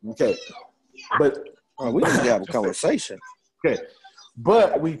 Okay. But we need to have a conversation. Okay.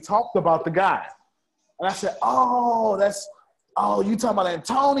 But we talked about the guy. And I said, you talking about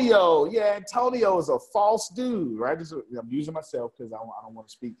Antonio. Yeah, Antonio is a false dude, right? I'm using myself because I don't want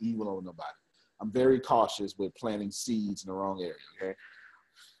to speak evil on nobody. I'm very cautious with planting seeds in the wrong area, okay?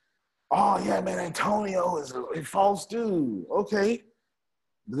 Oh, yeah, man, Antonio is a false dude. Okay.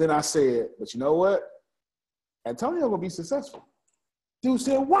 But then I said, but you know what? Antonio will be successful. Dude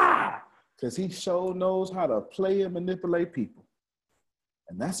said, why? Because he sure knows how to play and manipulate people.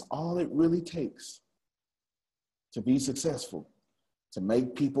 And that's all it really takes to be successful, to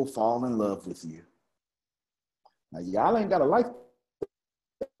make people fall in love with you. Now, y'all ain't got to like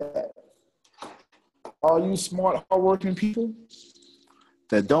that. All you smart, hardworking people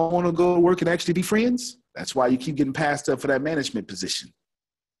that don't want to go to work and actually be friends, that's why you keep getting passed up for that management position.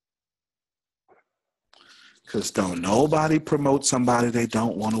 Because don't nobody promote somebody they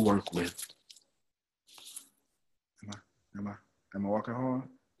don't want to work with. Am I walking hard?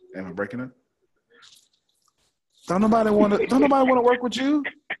 Am I breaking it? Don't nobody want to work with you.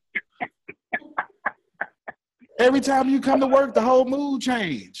 Every time you come to work, the whole mood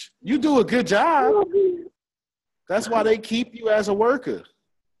change. You do a good job. That's why they keep you as a worker.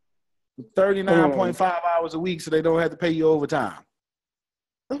 39.5 hours a week so they don't have to pay you overtime.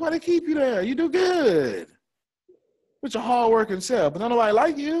 That's why they keep you there. You do good. With your hard-working self. But don't nobody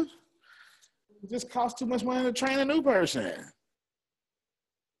like you. It just costs too much money to train a new person.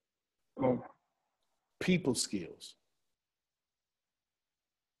 People skills.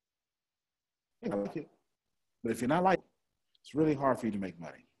 I like it. But if you're not like it, it's really hard for you to make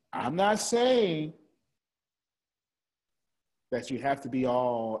money. I'm not saying that you have to be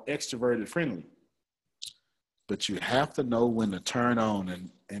all extroverted friendly, but you have to know when to turn on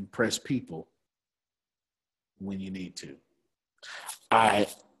and impress people when you need to. I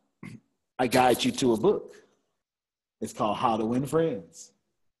guide you to a book. It's called How to Win Friends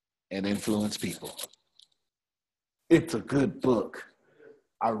and Influence People. It's a good book.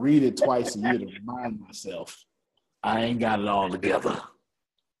 I read it twice a year to remind myself I ain't got it all together.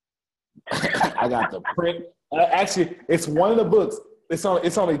 I got the print. Actually, it's one of the books. It's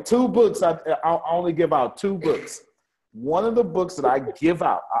only two books. I only give out two books. One of the books that I give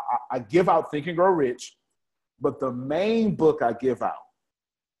out, I give out Think and Grow Rich, but the main book I give out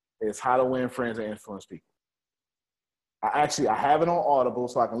is How to Win Friends and Influence People. I have it on Audible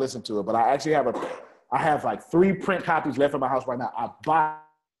so I can listen to it, but I have like 3 print copies left in my house right now. I buy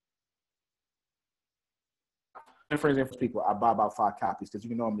Friends and Influence People. I buy about 5 copies because you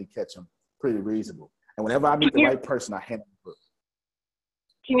can normally catch them pretty reasonable. And whenever I meet the right person, I hand them the book.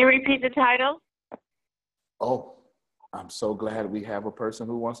 Can you repeat the title? Oh, I'm so glad we have a person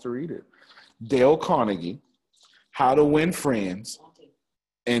who wants to read it. Dale Carnegie, How to Win Friends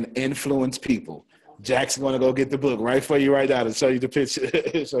and Influence People. Jack's going to go get the book right for you right now to show you the picture,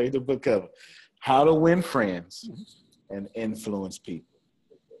 show you the book cover. How to Win Friends and Influence People.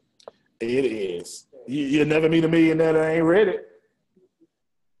 It is. You'll never meet a millionaire that ain't read it.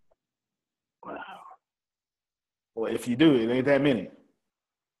 Well, if you do, it ain't that many.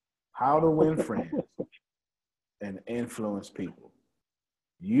 How to win friends and influence people.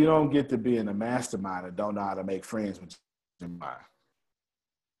 You don't get to be in a mastermind and don't know how to make friends with your mind.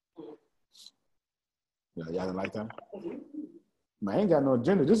 Yeah, y'all didn't like that? Man, I ain't got no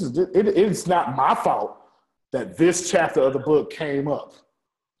agenda. It's not my fault that this chapter of the book came up.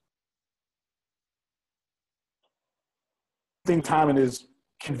 I think timing is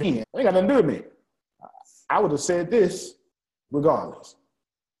convenient. It ain't got nothing to do with me. I would have said this regardless,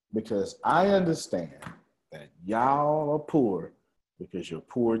 because I understand that y'all are poor because you're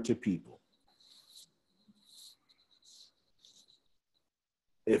poor to people.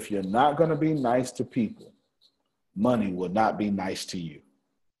 If you're not going to be nice to people, money will not be nice to you.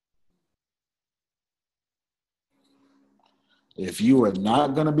 If you are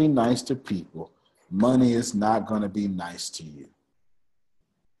not going to be nice to people, money is not going to be nice to you.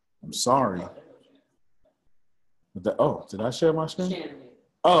 I'm sorry. Did I share my screen?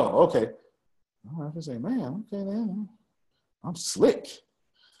 Oh, okay. I have to say, man, okay, then. I'm slick.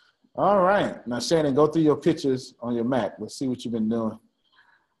 All right. Now, Shannon, go through your pictures on your Mac. Let's see what you've been doing.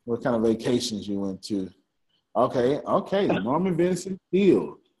 What kind of vacations you went to. Okay. Norman Vincent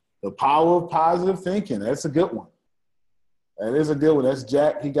Peale, The Power of Positive Thinking. That's a good one. That is a good one. That's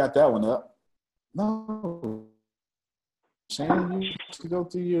Jack. He got that one up. No. Shannon, you should go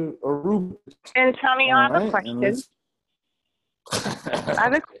through your Aruba. And Tommy, I have a question.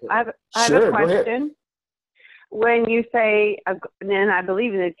 I have a question. When you say, then I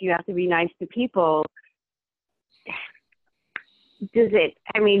believe that you have to be nice to people,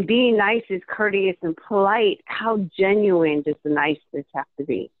 being nice is courteous and polite. How genuine does the niceness have to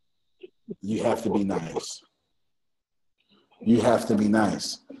be? You have to be nice. You have to be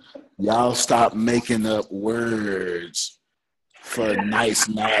nice. Y'all stop making up words for nice,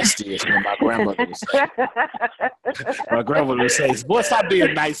 nasty, is what my grandmother would say. My grandmother would say, boy, stop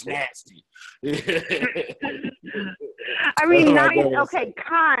being nice, nasty. Nice, okay,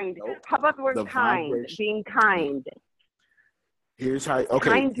 kind. How about the word kind? Vibration. Being kind. Here's how,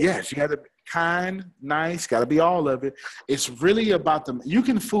 yes, you got to be kind, nice, got to be all of it. It's really about them. You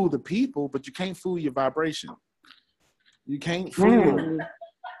can fool the people, but you can't fool your vibration. You can't fool them.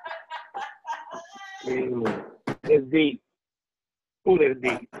 It's deep. Ooh, that's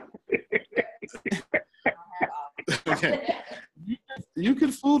deep. Okay. You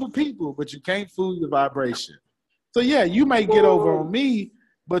can fool the people, but you can't fool your vibration. So yeah, you may get over on me,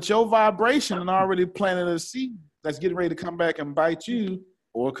 but your vibration already planted a seed that's getting ready to come back and bite you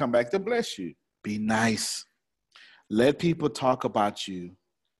or come back to bless you. Be nice. Let people talk about you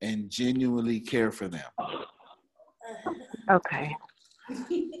and genuinely care for them. Okay.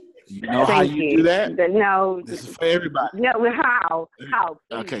 You know how you do that? No. This is for everybody. No, how? How?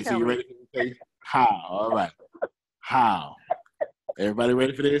 Okay, so you ready to say how? All right. How? Everybody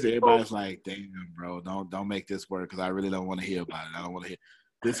ready for this? Everybody's like, damn, bro, don't make this work because I really don't want to hear about it. I don't want to hear.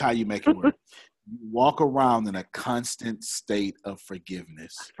 This is how you make it work. You walk around in a constant state of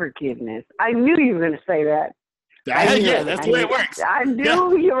forgiveness. Forgiveness. I knew you were going to say that. That's the way it works. I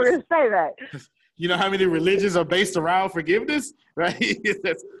knew you were going to say that. You know how many religions are based around forgiveness, right?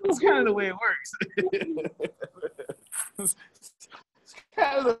 That's kind of the way it works. It's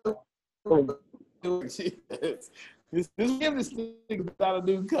kind of the way it works. This forgiveness thing is not a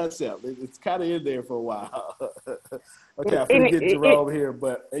new concept. It's kind of in there for a while. Okay, I forget Jerome here,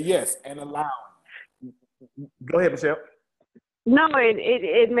 but yes, and allowing. Go ahead, Michelle. No,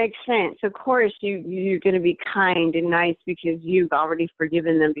 it makes sense. Of course, you're going to be kind and nice because you've already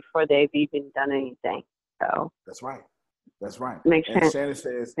forgiven them before they've even done anything. So that's right. That's right. Makes sense. Shannon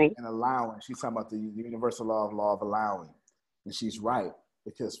says, and allowing. She's talking about the universal law of allowing, and she's right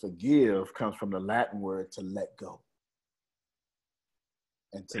because forgive comes from the Latin word to let go,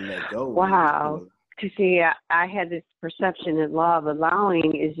 and to let go. Wow. To see, I had this perception that law of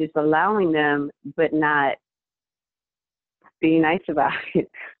allowing is just allowing them, but not being nice about it.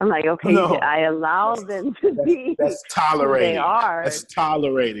 I'm like, okay, no, I allow them to be. That's tolerating. Who they are. That's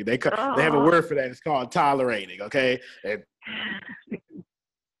tolerating. They have a word for that. It's called tolerating. Okay. And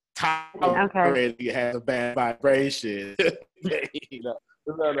tolerating has a bad vibration. No.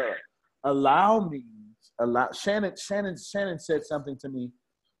 Allow means allow. Shannon said something to me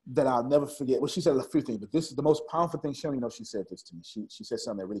that I'll never forget. Well, she said a few things, but this is the most powerful thing. She only knows she said this to me. She said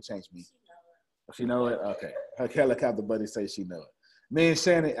something that really changed me. She know it? Okay. Her helicopter buddy say she know it. Me and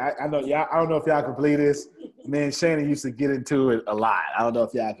Shannon, I know y'all. I don't know if y'all can believe this. Me and Shannon used to get into it a lot. I don't know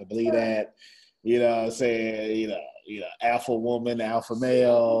if y'all can believe that. You know what I'm saying? You know, alpha woman, alpha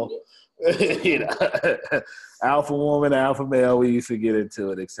male. Alpha woman, alpha male. We used to get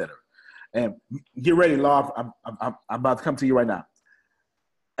into it, etc. And get ready, Law. I'm about to come to you right now.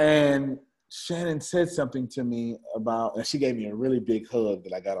 And Shannon said something to me about, and she gave me a really big hug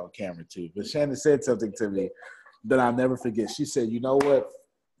that I got on camera too. But Shannon said something to me that I'll never forget. She said, you know what,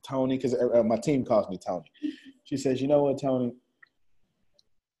 Tony, because my team calls me Tony. She says, you know what, Tony,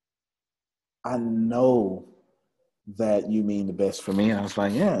 I know that you mean the best for me. And I was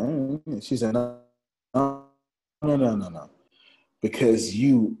like, yeah. She said, no. Because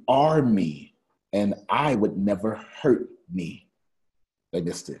you are me, and I would never hurt me. Like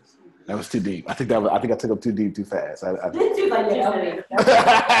this. That was too deep. I think I took up too deep too fast.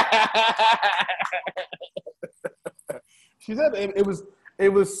 She said it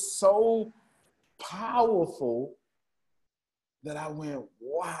was so powerful that I went,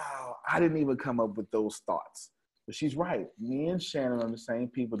 wow, I didn't even come up with those thoughts. But she's right. Me and Shannon are the same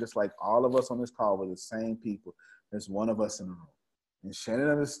people, just like all of us on this call were the same people. There's one of us in the room. And Shannon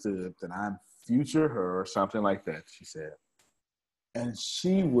understood that I'm future her or something like that, she said. And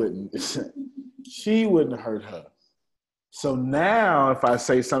she wouldn't hurt her. So now if I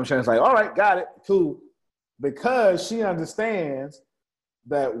say something, Shannon's like, all right, got it, cool. Because she understands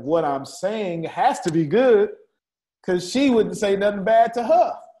that what I'm saying has to be good, because she wouldn't say nothing bad to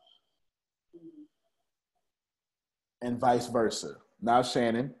her. And vice versa. Now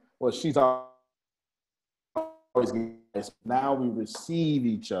Shannon, well, she's always now we receive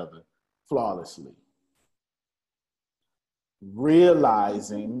each other flawlessly.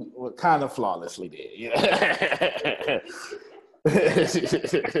 Realizing what kind of flawlessly did.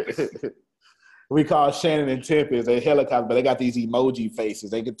 We call Shannon and Tip is a helicopter, but they got these emoji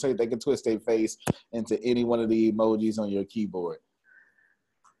faces. They can twist their face into any one of the emojis on your keyboard.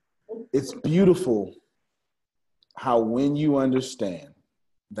 It's beautiful how when you understand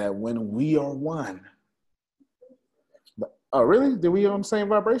that when we are one. Oh, really? Did we on the same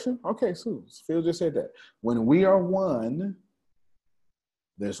vibration? Okay, so Phil just said that. When we are one,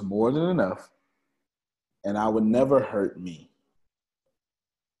 there's more than enough, and I would never hurt me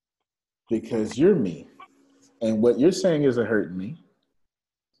because you're me, and what you're saying isn't hurting me.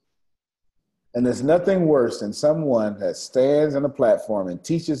 And there's nothing worse than someone that stands on a platform and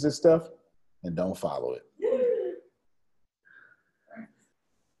teaches this stuff and don't follow it.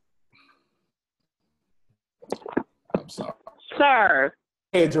 I'm sorry. Sir.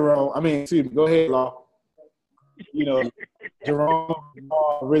 Hey, Jerome. Excuse me. Go ahead, Law. You know, Jerome and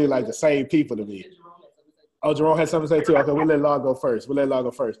Law are really like the same people to me. Oh, Jerome has something to say too. Okay, we'll let Law go first.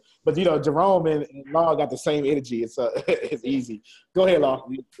 But you know, Jerome and Law got the same energy. It's it's easy. Go ahead, Law.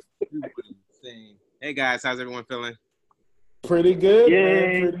 Hey guys, how's everyone feeling? Pretty good,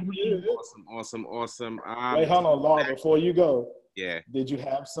 Yay. man. Pretty good. Awesome. Wait, hold on, Law. Before you go, yeah. Did you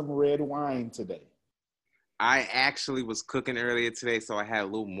have some red wine today? I actually was cooking earlier today, so I had a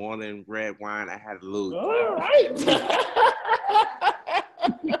little more than red wine. I had a little. All right.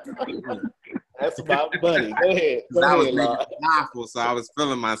 That's about buddy. Go ahead. I was making falafel, so I was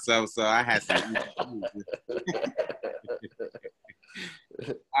feeling myself, so I had some.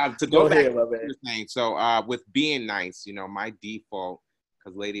 To go back to what you were saying, so with being nice, you know, my default,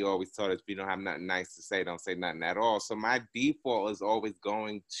 because Lady always told us if you don't have nothing nice to say, don't say nothing at all. So my default is always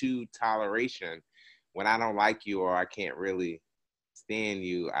going to toleration. When I don't like you or I can't really stand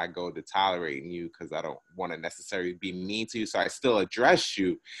you, I go to tolerating you because I don't want to necessarily be mean to you. So I still address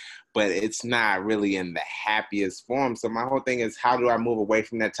you, but it's not really in the happiest form. So my whole thing is, how do I move away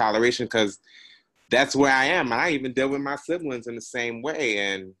from that toleration? Because that's where I am. And I even deal with my siblings in the same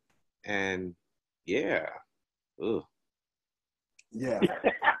way. And yeah. Ugh. Yeah.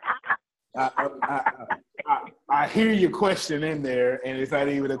 I hear your question in there, and it's not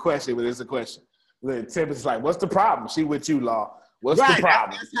even a question, but it's a question. Tim is like, what's the problem? She with you, Law. What's the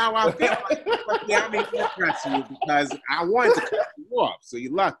problem? That's how I feel. I don't even address you because I wanted to cut you off, so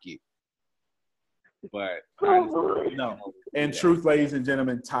you're lucky. But no. And truth, ladies and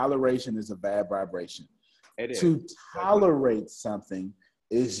gentlemen, toleration is a bad vibration. It is. To tolerate something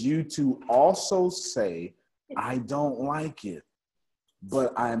is you to also say, I don't like it,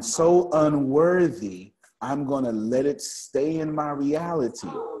 but I'm so unworthy, I'm going to let it stay in my reality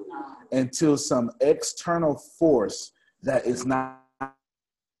until some external force that is not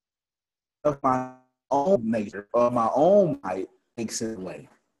of my own nature or my own might takes it away.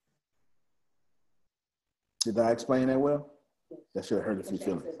 Did I explain that well? That should have hurt a few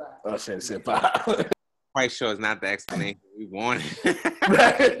feelings. Oh, should have said five. Quite sure it's not the explanation we wanted.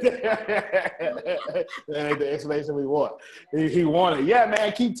 That ain't the explanation we want. He wanted, yeah,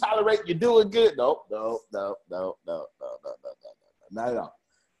 man, keep tolerating. You're doing good. Nope. Not at all.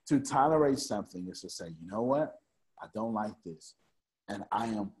 To tolerate something is to say, you know what? I don't like this. and I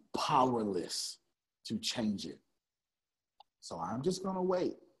am powerless to change it. So I'm just going to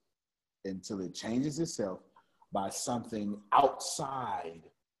wait until it changes itself by something outside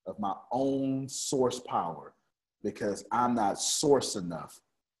of my own source power, because I'm not source enough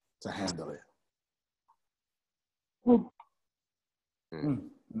to handle it. So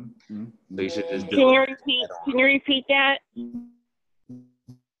you should just Can you repeat that?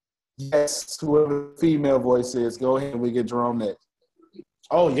 Yes, whoever the female voice is, go ahead and we get Jerome next.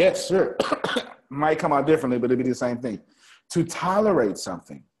 Oh, yes, sure. Might come out differently, but it'd be the same thing. To tolerate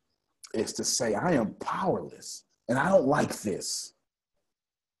something is to say, I am powerless and I don't like this.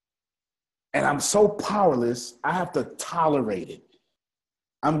 And I'm so powerless, I have to tolerate it.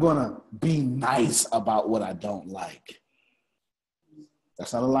 I'm going to be nice about what I don't like.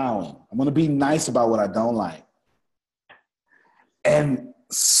 That's not allowing. I'm going to be nice about what I don't like. And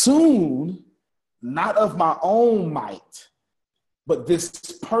soon, not of my own might, but this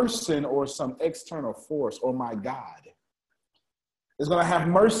person or some external force or my God is going to have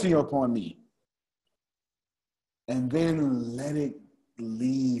mercy upon me. And then let it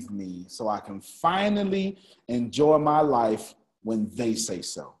leave me so I can finally enjoy my life when they say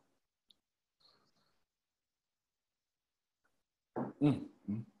so.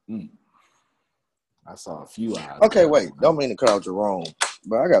 I saw a few eyes. Okay, wait. Don't mean to cut out Jerome,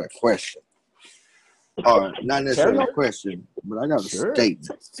 but I got a question. Or not necessarily a question, but I got a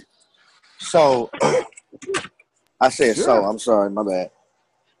statement. So I said so. I'm sorry, my bad.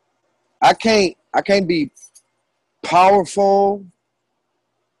 I can't be powerful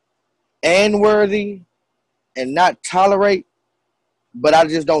and worthy and not tolerate, but I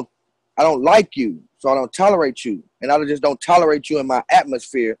don't like you, so I don't tolerate you, and I just don't tolerate you in my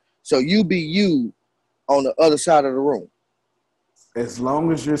atmosphere. So you be you on the other side of the room. As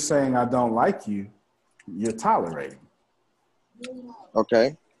long as you're saying I don't like you, you're tolerating.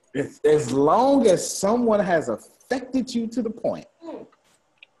 Okay. As long as someone has affected you to the point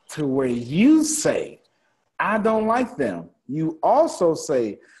to where you say, I don't like them, you also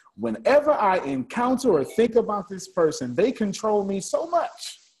say, whenever I encounter or think about this person, they control me so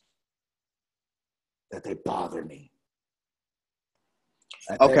much that they bother me.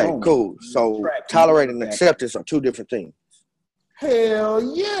 Okay, cool. So tolerating and acceptance are two different things.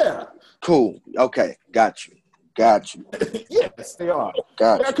 Hell yeah. Cool. Okay, got you. Yes, they are.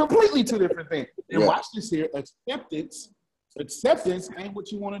 They're completely two different things. And watch this here. Acceptance ain't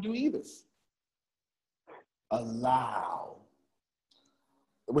what you want to do either. Allow.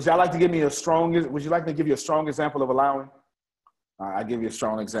 Would you like to give me would you like me to give you a strong example of allowing? I'll give you a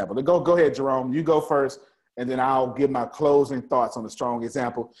strong example. Go ahead, Jerome. You go first, and then I'll give my closing thoughts on the strong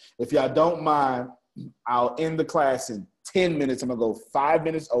example. If y'all don't mind, I'll end the class in 10 minutes. I'm going to go 5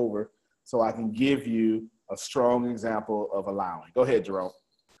 minutes over so I can give you a strong example of allowing. Go ahead, Jerome.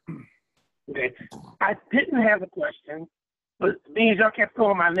 Okay. I didn't have a question, but being y'all kept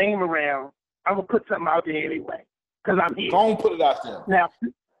throwing my name around, I'm going to put something out there anyway, because I'm here. Go and put it out there. Now,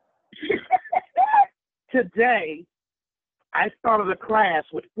 today, I started a class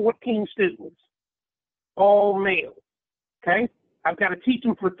with 14 students, all male, okay? I've got to teach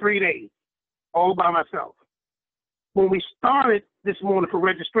them for 3 days, all by myself. When we started this morning for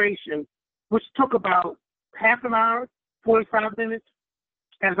registration, which took about half an hour, 45 minutes,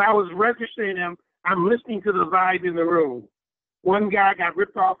 as I was registering them, I'm listening to the vibe in the room. One guy got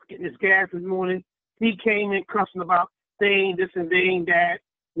ripped off getting his gas this morning. He came in cussing about they ain't this and they ain't that.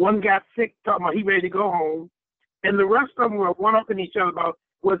 One got sick, talking about he ready to go home. And the rest of them were one-upping each other about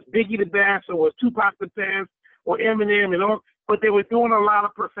was Biggie the best or was Tupac the best or Eminem and all, but they were doing a lot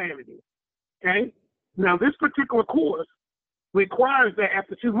of profanity, okay? Now, this particular course requires that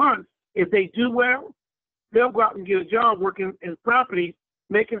after 2 months, if they do well, they'll go out and get a job working in properties,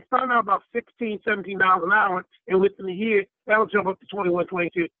 making starting out about $16, $17 an hour, and within a year, that'll jump up to 21,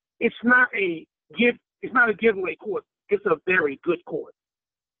 22. It's not a giveaway course. It's a very good course.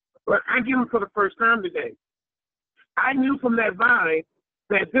 But I give them for the first time today. I knew from that vibe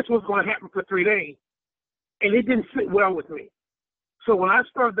that this was going to happen for 3 days, and it didn't sit well with me. So when I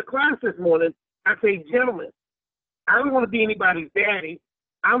started the class this morning, I say, gentlemen, I don't want to be anybody's daddy.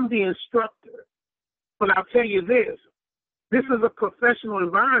 I'm the instructor. But I'll tell you this is a professional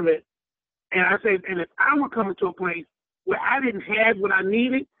environment. And I say, and if I were coming to a place where I didn't have what I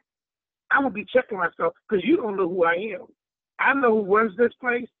needed, I would be checking myself because you don't know who I am. I know who runs this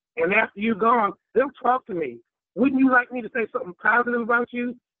place, and after you're gone, they'll talk to me. Wouldn't you like me to say something positive about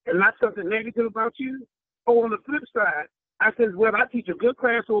you and not something negative about you? Or on the flip side, I said, whether I teach a good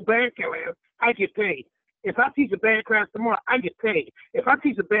class or a bad class, I get paid. If I teach a bad class tomorrow, I get paid. If I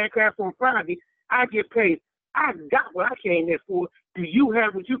teach a bad class on Friday, I get paid. I got what I came here for, Do you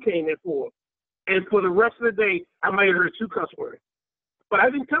have what you came in for? And for the rest of the day, I might have heard 2 cuss words. But I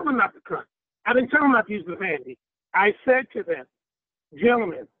didn't tell them not to cuss. I didn't tell them not to use profanity. I said to them,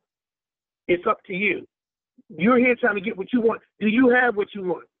 gentlemen, it's up to you. You're here trying to get what you want. Do you have what you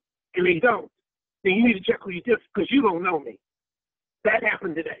want? And they don't. Then you need to check who you did because you don't know me. That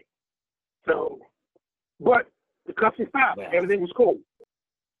happened today. So, but the cussing stopped. Everything was cool.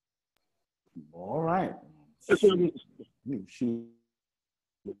 All right.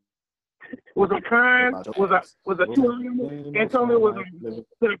 Was I kind? Was I too humble? Antonio, was I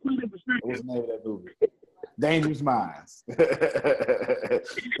put it in perspective? What's the name of that movie? Dangerous Minds.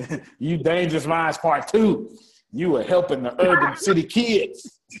 You Dangerous Minds Part 2. You were helping the urban city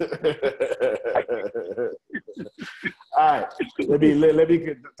kids. All right. Let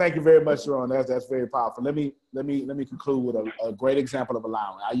me thank you very much, Ron. That's very powerful. Let me conclude with a great example of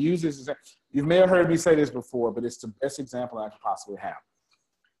allowing. I use this. You may have heard me say this before, but it's the best example I could possibly have.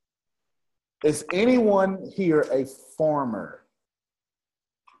 Is anyone here a farmer?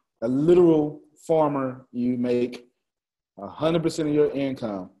 A literal farmer? You make 100% of your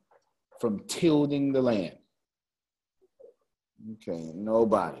income from tilling the land. Okay,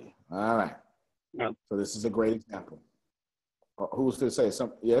 nobody. All right. No. So this is a great example. Who's to say?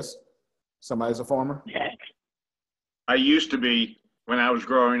 Yes? Somebody's a farmer? I used to be when I was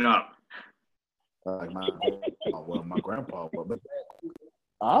growing up. My grandpa. But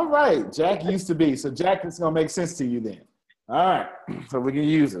all right, Jack used to be. So Jack is going to make sense to you then. All right, so we can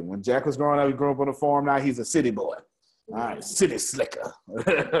use him. When Jack was growing up, he grew up on a farm. Now he's a city boy. All right, city slicker.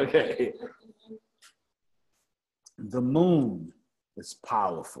 Okay. The moon is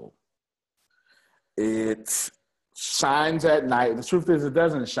powerful. It shines at night. The truth is it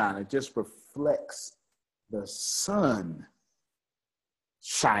doesn't shine. It just reflects the sun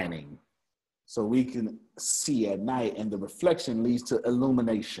shining so we can see at night, and the reflection leads to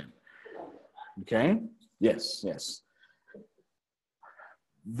illumination. Okay? Yes.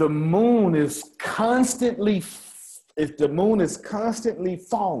 The moon is constantly, if the moon is constantly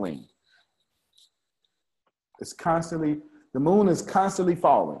falling, the moon is constantly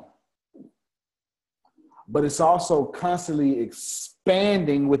falling, but it's also constantly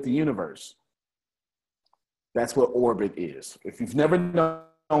expanding with the universe. That's what orbit is. If you've never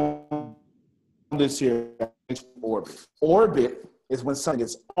known this here, orbit is when something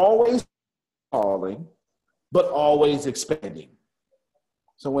is always falling, but always expanding.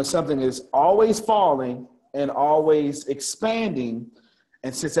 So when something is always falling and always expanding,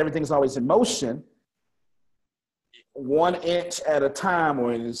 and since everything's always in motion, 1 inch at a time,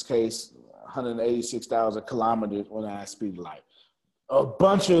 or in this case, 186,000 kilometers when I speed of light, a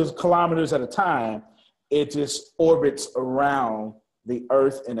bunch of kilometers at a time, it just orbits around the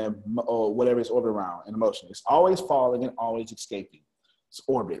Earth or whatever it's orbiting around in motion. It's always falling and always escaping. It's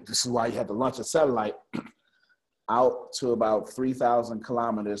orbit. This is why you have to launch a satellite out to about 3,000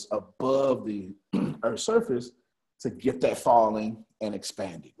 kilometers above the Earth's surface to get that falling and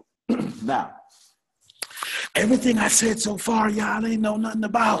expanding. Now, everything I said so far, y'all ain't know nothing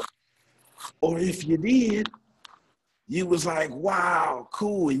about. Or if you did, you was like, wow,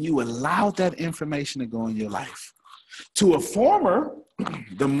 cool, and you allowed that information to go in your life. To a farmer,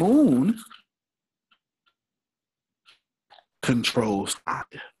 the moon controls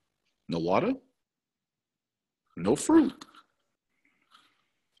no water, no fruit,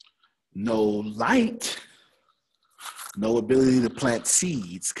 no light, no ability to plant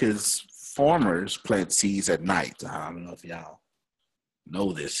seeds, because farmers plant seeds at night. I don't know if y'all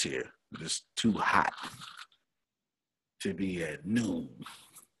know this here, but it's too hot to be at noon.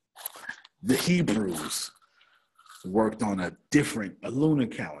 The Hebrews worked on a lunar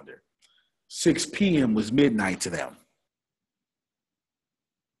calendar. 6 p.m. was midnight to them.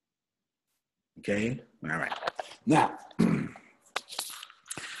 Okay, all right. Now,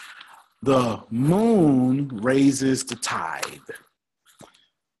 the moon raises the tide.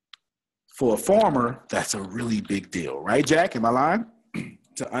 For a farmer, that's a really big deal, right, Jack? Am I lying?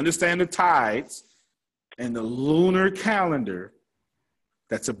 To understand the tides and the lunar calendar,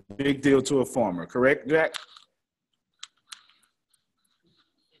 that's a big deal to a farmer, correct, Jack?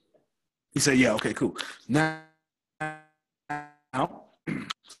 He said, yeah, okay, cool. Now,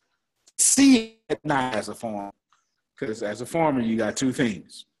 see it not as a farmer, because as a farmer, you got 2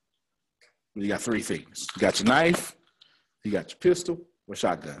 things. You got 3 things. You got your knife, you got your pistol or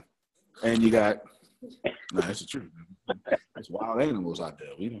shotgun, and you got, no, that's the truth. There's wild animals out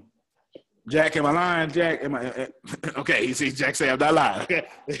there, you know. Jack, am I lying? Jack, am I? Okay, you see, Jack say I'm not lying.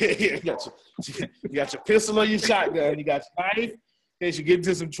 Okay, you got your pistol or your shotgun. You got your knife. In case you get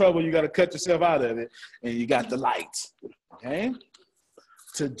into some trouble, you got to cut yourself out of it, and you got the lights. Okay,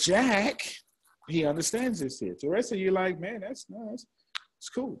 To Jack, he understands this here. To the rest of you, like, man, that's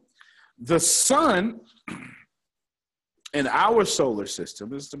cool. The sun in our solar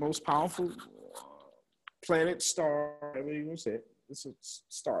system is the most powerful planet, star, whatever you want to say. It's a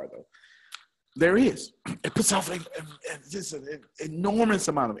star, though. There is. It puts off just an enormous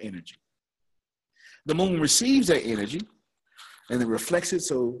amount of energy. The moon receives that energy and it reflects it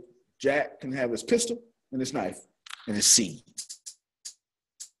so Jack can have his pistol and his knife and his seeds.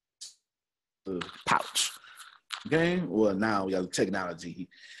 The pouch. Okay? Well, now we got the technology.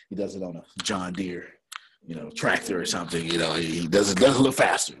 He does it on a John Deere, tractor or something. He does it a little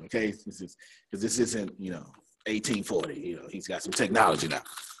faster. Okay? Because this isn't, 1840. He's got some technology now.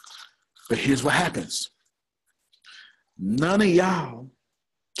 But here's what happens. None of y'all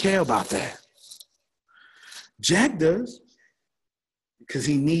care about that. Jack does, because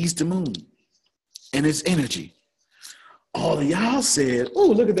he needs the moon and its energy. All of y'all said, oh,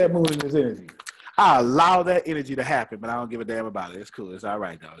 look at that moon and its energy. I allow that energy to happen, but I don't give a damn about it. It's cool. It's all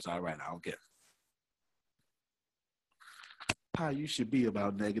right, though. It's all right. I don't care. How you should be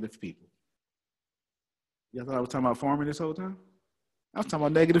about negative people. Y'all thought I was talking about farming this whole time? I was talking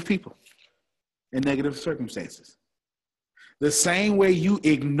about negative people and negative circumstances. The same way you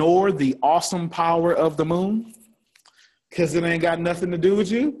ignore the awesome power of the moon because it ain't got nothing to do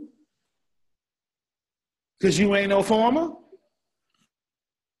with you, because you ain't no farmer.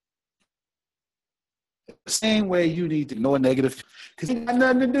 The same way you need to ignore negative because it ain't got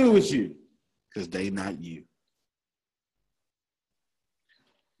nothing to do with you, because they not you.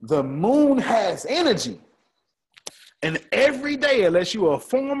 The moon has energy. And every day, unless you're a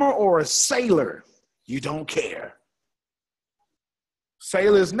farmer or a sailor, you don't care.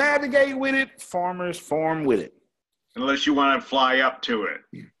 Sailors navigate with it, farmers farm with it. Unless you want to fly up to it.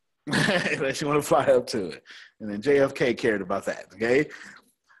 Unless you want to fly up to it. And then JFK cared about that, okay?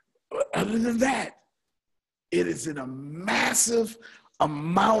 But other than that, it is in a massive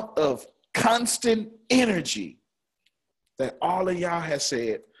amount of constant energy that all of y'all have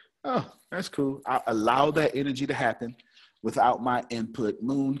said, oh, that's cool. I allow that energy to happen without my input.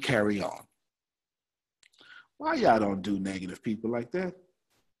 Moon, carry on. Why y'all don't do negative people like that?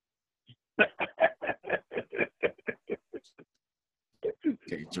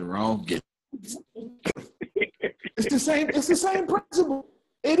 Okay, Jerome, it's the same principle.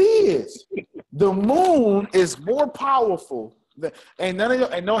 It is. The moon is more powerful and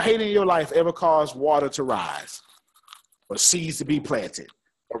no hate in your life ever caused water to rise or seeds to be planted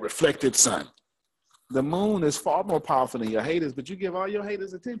or reflected sun. The moon is far more powerful than your haters, but you give all your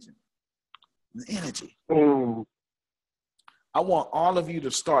haters attention and energy. I want all of you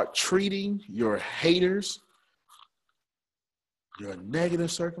to start treating your haters, your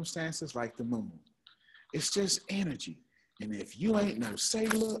negative circumstances like the moon. It's just energy. And if you ain't no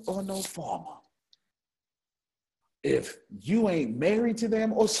sailor or no farmer, if you ain't married to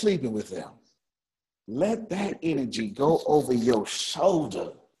them or sleeping with them, let that energy go over your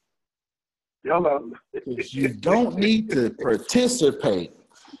shoulder. Because you don't need to participate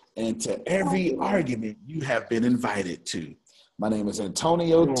into every argument you have been invited to. My name is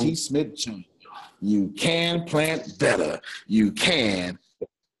Antonio T. Smith Jr. You can plant better. You can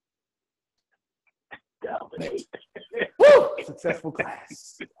dominate. Woo! Successful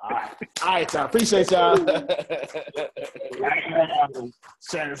class. All right, y'all. Appreciate y'all.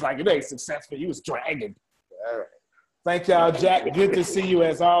 Shannon's like, it ain't successful. You was dragging. All right. Thank y'all, Jack. Good to see you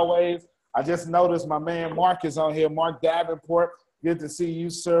as always. I just noticed my man Mark is on here. Mark Davenport. Good to see you,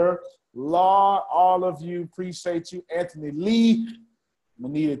 sir. Law, all of you. Appreciate you. Anthony Lee. We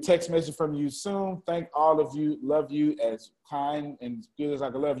need a text message from you soon. Thank all of you. Love you as kind and good as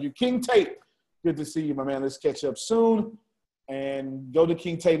I can love you. King Tate. Good to see you, my man. Let's catch up soon. And go to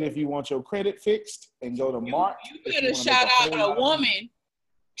King Tate if you want your credit fixed. And go to Mark. You better shout out a woman.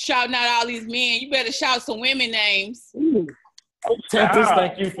 Shouting out all these men. You better shout some women names. Tempest,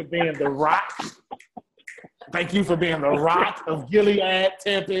 thank you for being the rock. Thank you for being the rock of Gilead,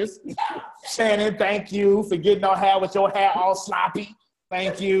 Tempest. Shannon, thank you for getting on hair with your hair all sloppy.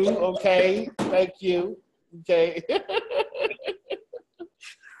 Thank you. Okay. Thank you. Okay.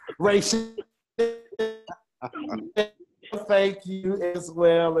 Rachel, thank you as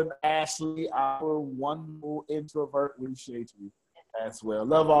well. And Ashley, our wonderful introvert, appreciate you as well.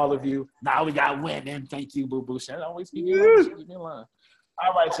 Love all of you. Now we got women. Thank you, Boo Boo. Shannon always keep me in line.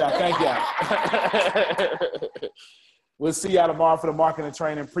 All right, y'all. Thank y'all. We'll see y'all tomorrow for the marketing and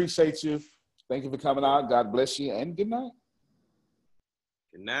training. Appreciate you. Thank you for coming out. God bless you and good night.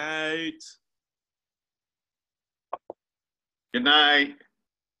 Good night. Good night.